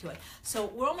back to it. So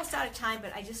we're almost out of time,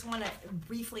 but I just want to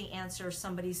briefly answer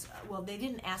somebody's, well, they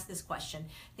didn't ask this question.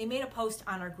 They made a post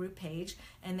on our group page,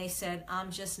 and they said,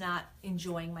 I'm just not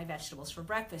enjoying my vegetables for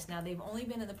breakfast. Now, they've only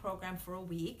been in the program for a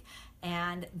week,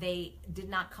 and they did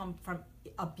not come from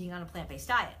being on a plant-based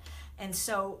diet. And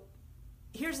so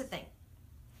here's the thing.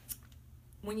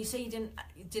 When you say you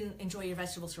didn't enjoy your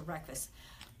vegetables for breakfast,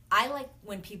 I like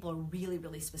when people are really,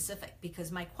 really specific, because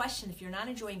my question, if you're not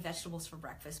enjoying vegetables for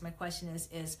breakfast, my question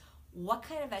is what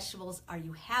kind of vegetables are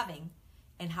you having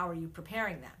and how are you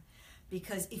preparing them?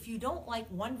 Because if you don't like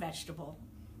one vegetable,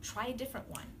 try a different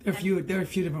one. There are a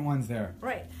few different ones there.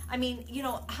 Right. I mean,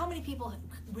 how many people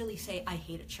really say, I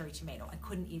hate a cherry tomato. I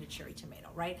couldn't eat a cherry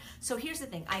tomato, right? So here's the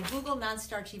thing. I Googled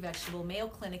non-starchy vegetable, Mayo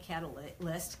Clinic had a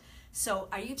list. So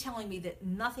are you telling me that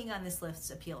nothing on this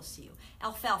list appeals to you?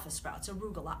 Alfalfa sprouts,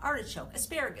 arugula, artichoke,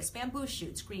 asparagus, bamboo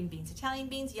shoots, green beans, Italian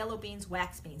beans, yellow beans,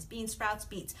 wax beans, bean sprouts,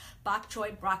 beets, bok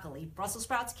choy, broccoli, Brussels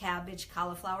sprouts, cabbage,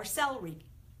 cauliflower, celery,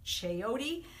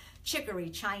 chayote, chicory,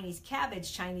 Chinese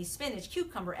cabbage, Chinese spinach,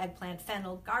 cucumber, eggplant,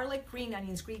 fennel, garlic, green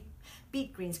onions,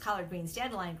 beet greens, collard greens,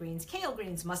 dandelion greens, kale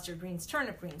greens, mustard greens,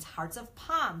 turnip greens, hearts of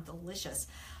palm, delicious,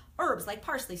 Herbs like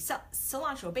parsley,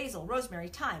 cilantro, basil, rosemary,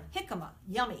 thyme, jicama,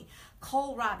 yummy.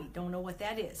 Kohlrabi, don't know what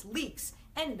that is. Leeks,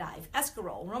 endive,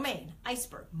 escarole, romaine,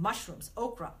 iceberg, mushrooms,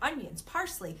 okra, onions,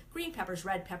 parsley, green peppers,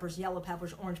 red peppers, yellow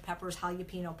peppers, orange peppers,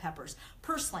 jalapeno peppers.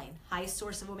 Purslane, highest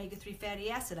source of omega-3 fatty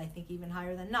acid, I think even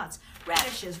higher than nuts.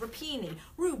 Radishes, rapini,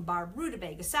 rhubarb,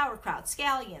 rutabaga, sauerkraut,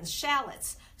 scallions,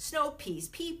 shallots, snow peas,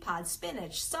 pea pods,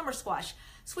 spinach, summer squash,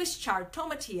 Swiss chard,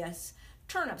 tomatillas,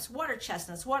 turnips, water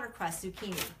chestnuts, watercress,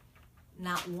 zucchini.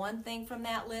 Not one thing from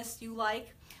that list you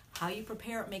like. How you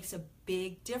prepare it makes a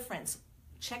big difference.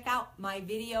 Check out my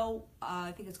video,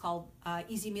 I think it's called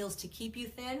Easy Meals to Keep You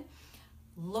Thin.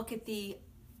 Look at the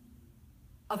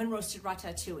oven roasted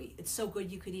ratatouille. It's so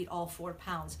good you could eat all 4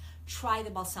 pounds. Try the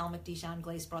balsamic Dijon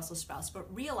glazed Brussels sprouts,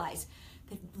 but realize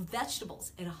that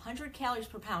vegetables at 100 calories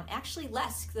per pound, actually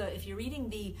less if you're eating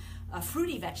the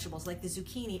fruity vegetables like the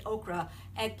zucchini, okra,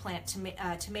 eggplant,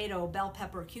 tomato, bell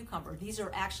pepper, cucumber. These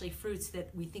are actually fruits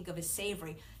that we think of as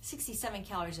savory, 67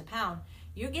 calories a pound.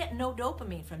 You're getting no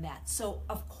dopamine from that. So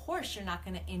of course you're not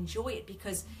going to enjoy it,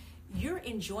 because your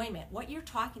enjoyment, what you're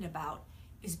talking about,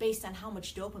 is based on how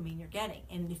much dopamine you're getting.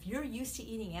 And if you're used to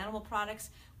eating animal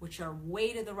products, which are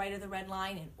way to the right of the red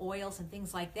line, and oils and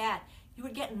things like that, you were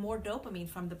getting more dopamine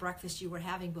from the breakfast you were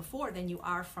having before than you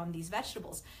are from these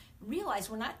vegetables. Realize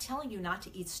we're not telling you not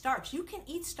to eat starch. You can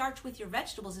eat starch with your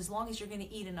vegetables as long as you're going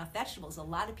to eat enough vegetables. A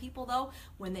lot of people, though,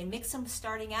 when they mix them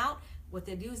starting out, what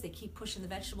they do is they keep pushing the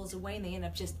vegetables away and they end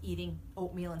up just eating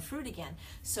oatmeal and fruit again.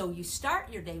 So you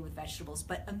start your day with vegetables,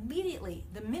 but immediately,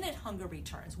 the minute hunger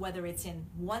returns, whether it's in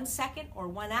 1 second or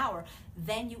 1 hour,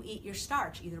 then you eat your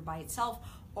starch, either by itself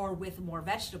or with more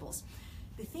vegetables.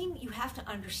 The thing you have to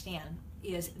understand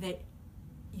is that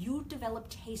you develop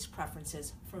taste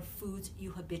preferences for foods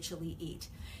you habitually eat.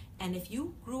 And if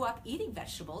you grew up eating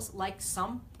vegetables, like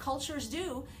some cultures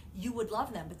do, you would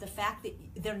love them. But the fact that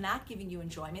they're not giving you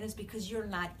enjoyment is because you're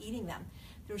not eating them.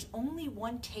 There's only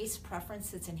one taste preference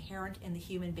that's inherent in the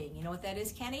human being. You know what that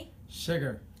is, Kenny?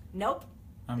 Sugar. Nope.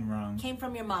 I'm wrong. Came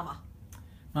from your mama.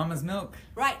 Mama's milk.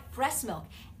 Right, breast milk.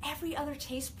 Every other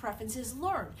taste preference is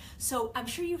learned. So I'm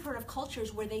sure you've heard of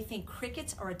cultures where they think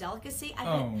crickets are a delicacy. My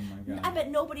God. I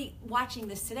bet nobody watching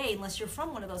this today, unless you're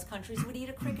from one of those countries, would eat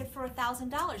a cricket for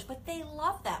 $1,000, but they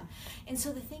love them. And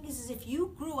so the thing is if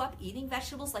you grew up eating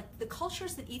vegetables, like the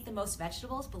cultures that eat the most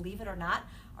vegetables, believe it or not,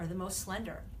 are the most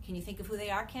slender. Can you think of who they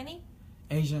are, Kenny?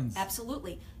 Asians.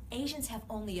 Absolutely. Asians have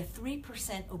only a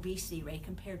 3% obesity rate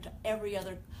compared to every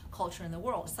other culture in the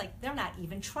world. It's like they're not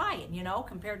even trying,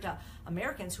 compared to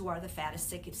Americans, who are the fattest,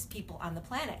 sickest people on the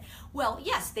planet. Well,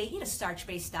 yes, they eat a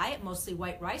starch-based diet, mostly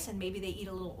white rice, and maybe they eat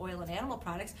a little oil and animal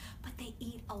products, but they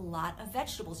eat a lot of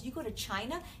vegetables. You go to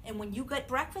China, and when you get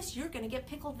breakfast, you're going to get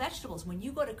pickled vegetables. When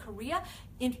you go to Korea,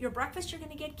 in your breakfast, you're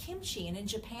going to get kimchi. And in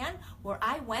Japan, where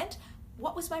I went,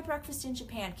 what was my breakfast in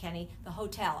Japan, Kenny? The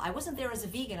hotel. I wasn't there as a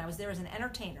vegan. I was there as an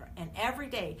entertainer. And every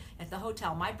day at the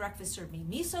hotel, my breakfast served me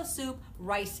miso soup,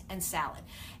 rice, and salad.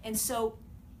 And so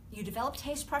you develop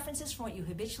taste preferences for what you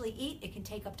habitually eat. It can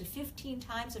take up to 15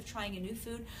 times of trying a new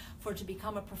food for it to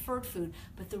become a preferred food.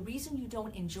 But the reason you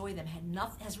don't enjoy them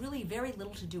has really very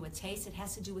little to do with taste. It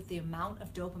has to do with the amount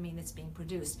of dopamine that's being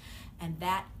produced. And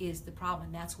that is the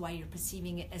problem. That's why you're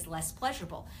perceiving it as less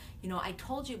pleasurable. I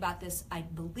told you about this, I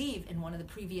believe, in one of the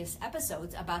previous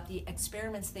episodes about the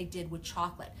experiments they did with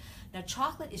chocolate. Now,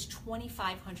 chocolate is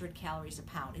 2,500 calories a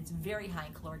pound. It's very high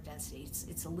in caloric density.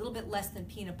 It's a little bit less than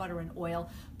peanut butter and oil,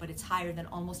 but it's higher than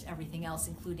almost everything else,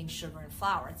 including sugar and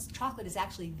flour. Chocolate is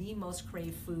actually the most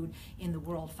craved food in the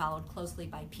world, followed closely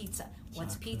by pizza.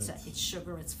 What's pizza? It's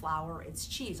sugar, it's flour, it's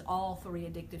cheese. All 3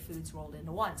 addictive foods rolled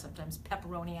into one. Sometimes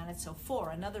pepperoni on it, so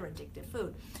 4, another addictive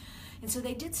food. And so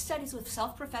they did studies with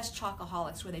self-professed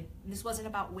chocoholics where this wasn't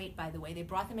about weight, by the way. They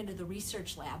brought them into the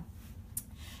research lab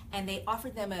and they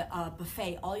offered them a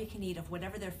buffet, all you can eat, of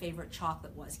whatever their favorite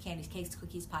chocolate was. Candies, cakes,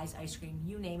 cookies, pies, ice cream,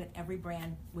 you name it, every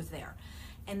brand was there.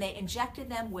 And they injected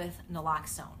them with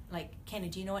naloxone. Like, Kenny,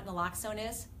 do you know what naloxone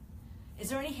is? Is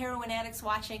there any heroin addicts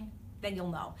watching? Then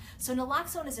you'll know. So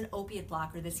naloxone is an opiate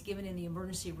blocker that's given in the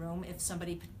emergency room if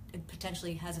somebody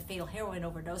potentially has a fatal heroin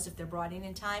overdose. If they're brought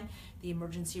in time, the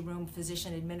emergency room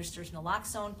physician administers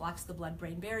naloxone, blocks the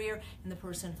blood-brain barrier, and the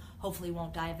person hopefully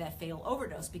won't die of that fatal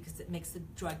overdose because it makes the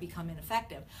drug become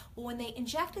ineffective. Well, when they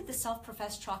injected the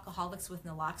self-professed chocoholics with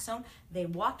naloxone, they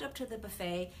walked up to the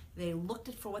buffet, they looked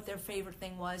at for what their favorite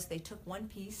thing was, they took one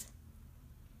piece,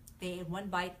 they ate one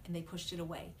bite, and they pushed it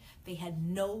away. They had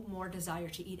no more desire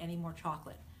to eat any more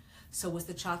chocolate. So was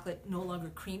the chocolate no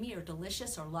longer creamy or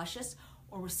delicious or luscious?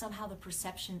 or was somehow the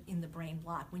perception in the brain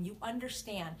block. When you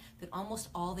understand that almost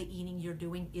all the eating you're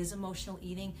doing is emotional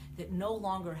eating, that no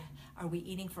longer are we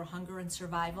eating for hunger and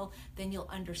survival, then you'll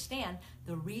understand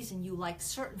the reason you like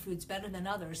certain foods better than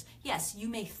others. Yes, you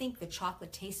may think that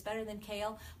chocolate tastes better than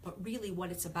kale, but really what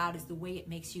it's about is the way it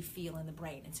makes you feel in the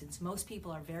brain. And since most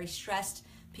people are very stressed,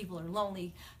 people are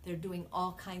lonely, they're doing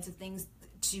all kinds of things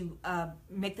to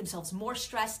make themselves more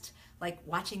stressed, like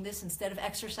watching this instead of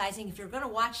exercising. If you're going to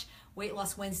watch Weight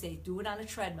Loss Wednesday, do it on a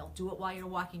treadmill. Do it while you're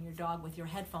walking your dog with your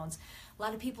headphones. A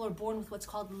lot of people are born with what's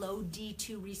called low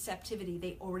D2 receptivity.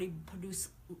 They already produce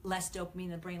less dopamine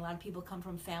in the brain. A lot of people come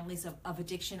from families of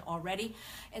addiction already.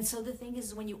 And so the thing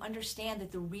is, when you understand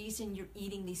that the reason you're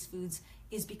eating these foods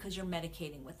is because you're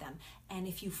medicating with them. And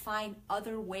if you find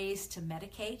other ways to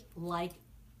medicate, like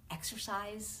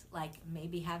exercise, like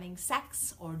maybe having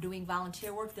sex or doing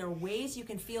volunteer work, there are ways you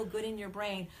can feel good in your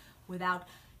brain without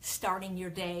starting your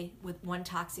day with one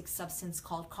toxic substance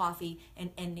called coffee and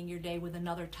ending your day with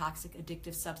another toxic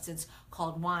addictive substance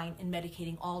called wine, and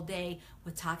medicating all day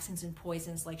with toxins and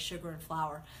poisons like sugar and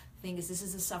flour. The thing is, this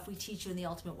is the stuff we teach you in the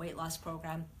Ultimate Weight Loss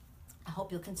Program. I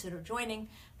hope you'll consider joining,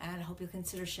 and I hope you'll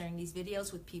consider sharing these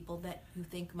videos with people that you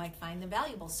think might find them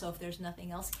valuable. So if there's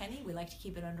nothing else, Kenny, we like to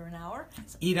keep it under an hour.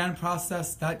 So,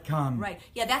 eatunprocessed.com. Right.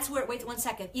 Yeah, that's where, wait 1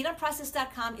 second.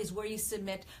 Eatunprocessed.com is where you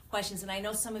submit questions. And I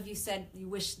know some of you said you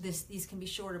wish these can be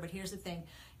shorter, but here's the thing.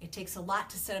 It takes a lot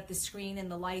to set up the screen and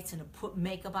the lights and to put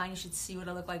makeup on. You should see what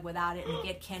I look like without it, and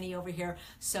get Kenny over here.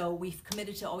 So we've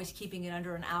committed to always keeping it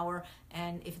under an hour.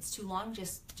 And if it's too long,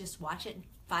 just watch it.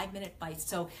 5-minute bites.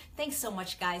 So thanks so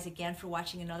much, guys, again for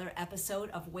watching another episode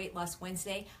of Weight Loss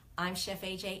Wednesday. I'm Chef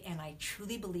AJ, and I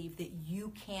truly believe that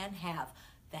you can have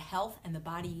the health and the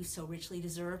body you so richly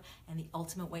deserve, and the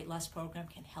Ultimate Weight Loss Program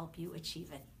can help you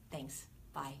achieve it. Thanks.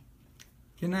 Bye.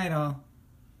 Good night, all.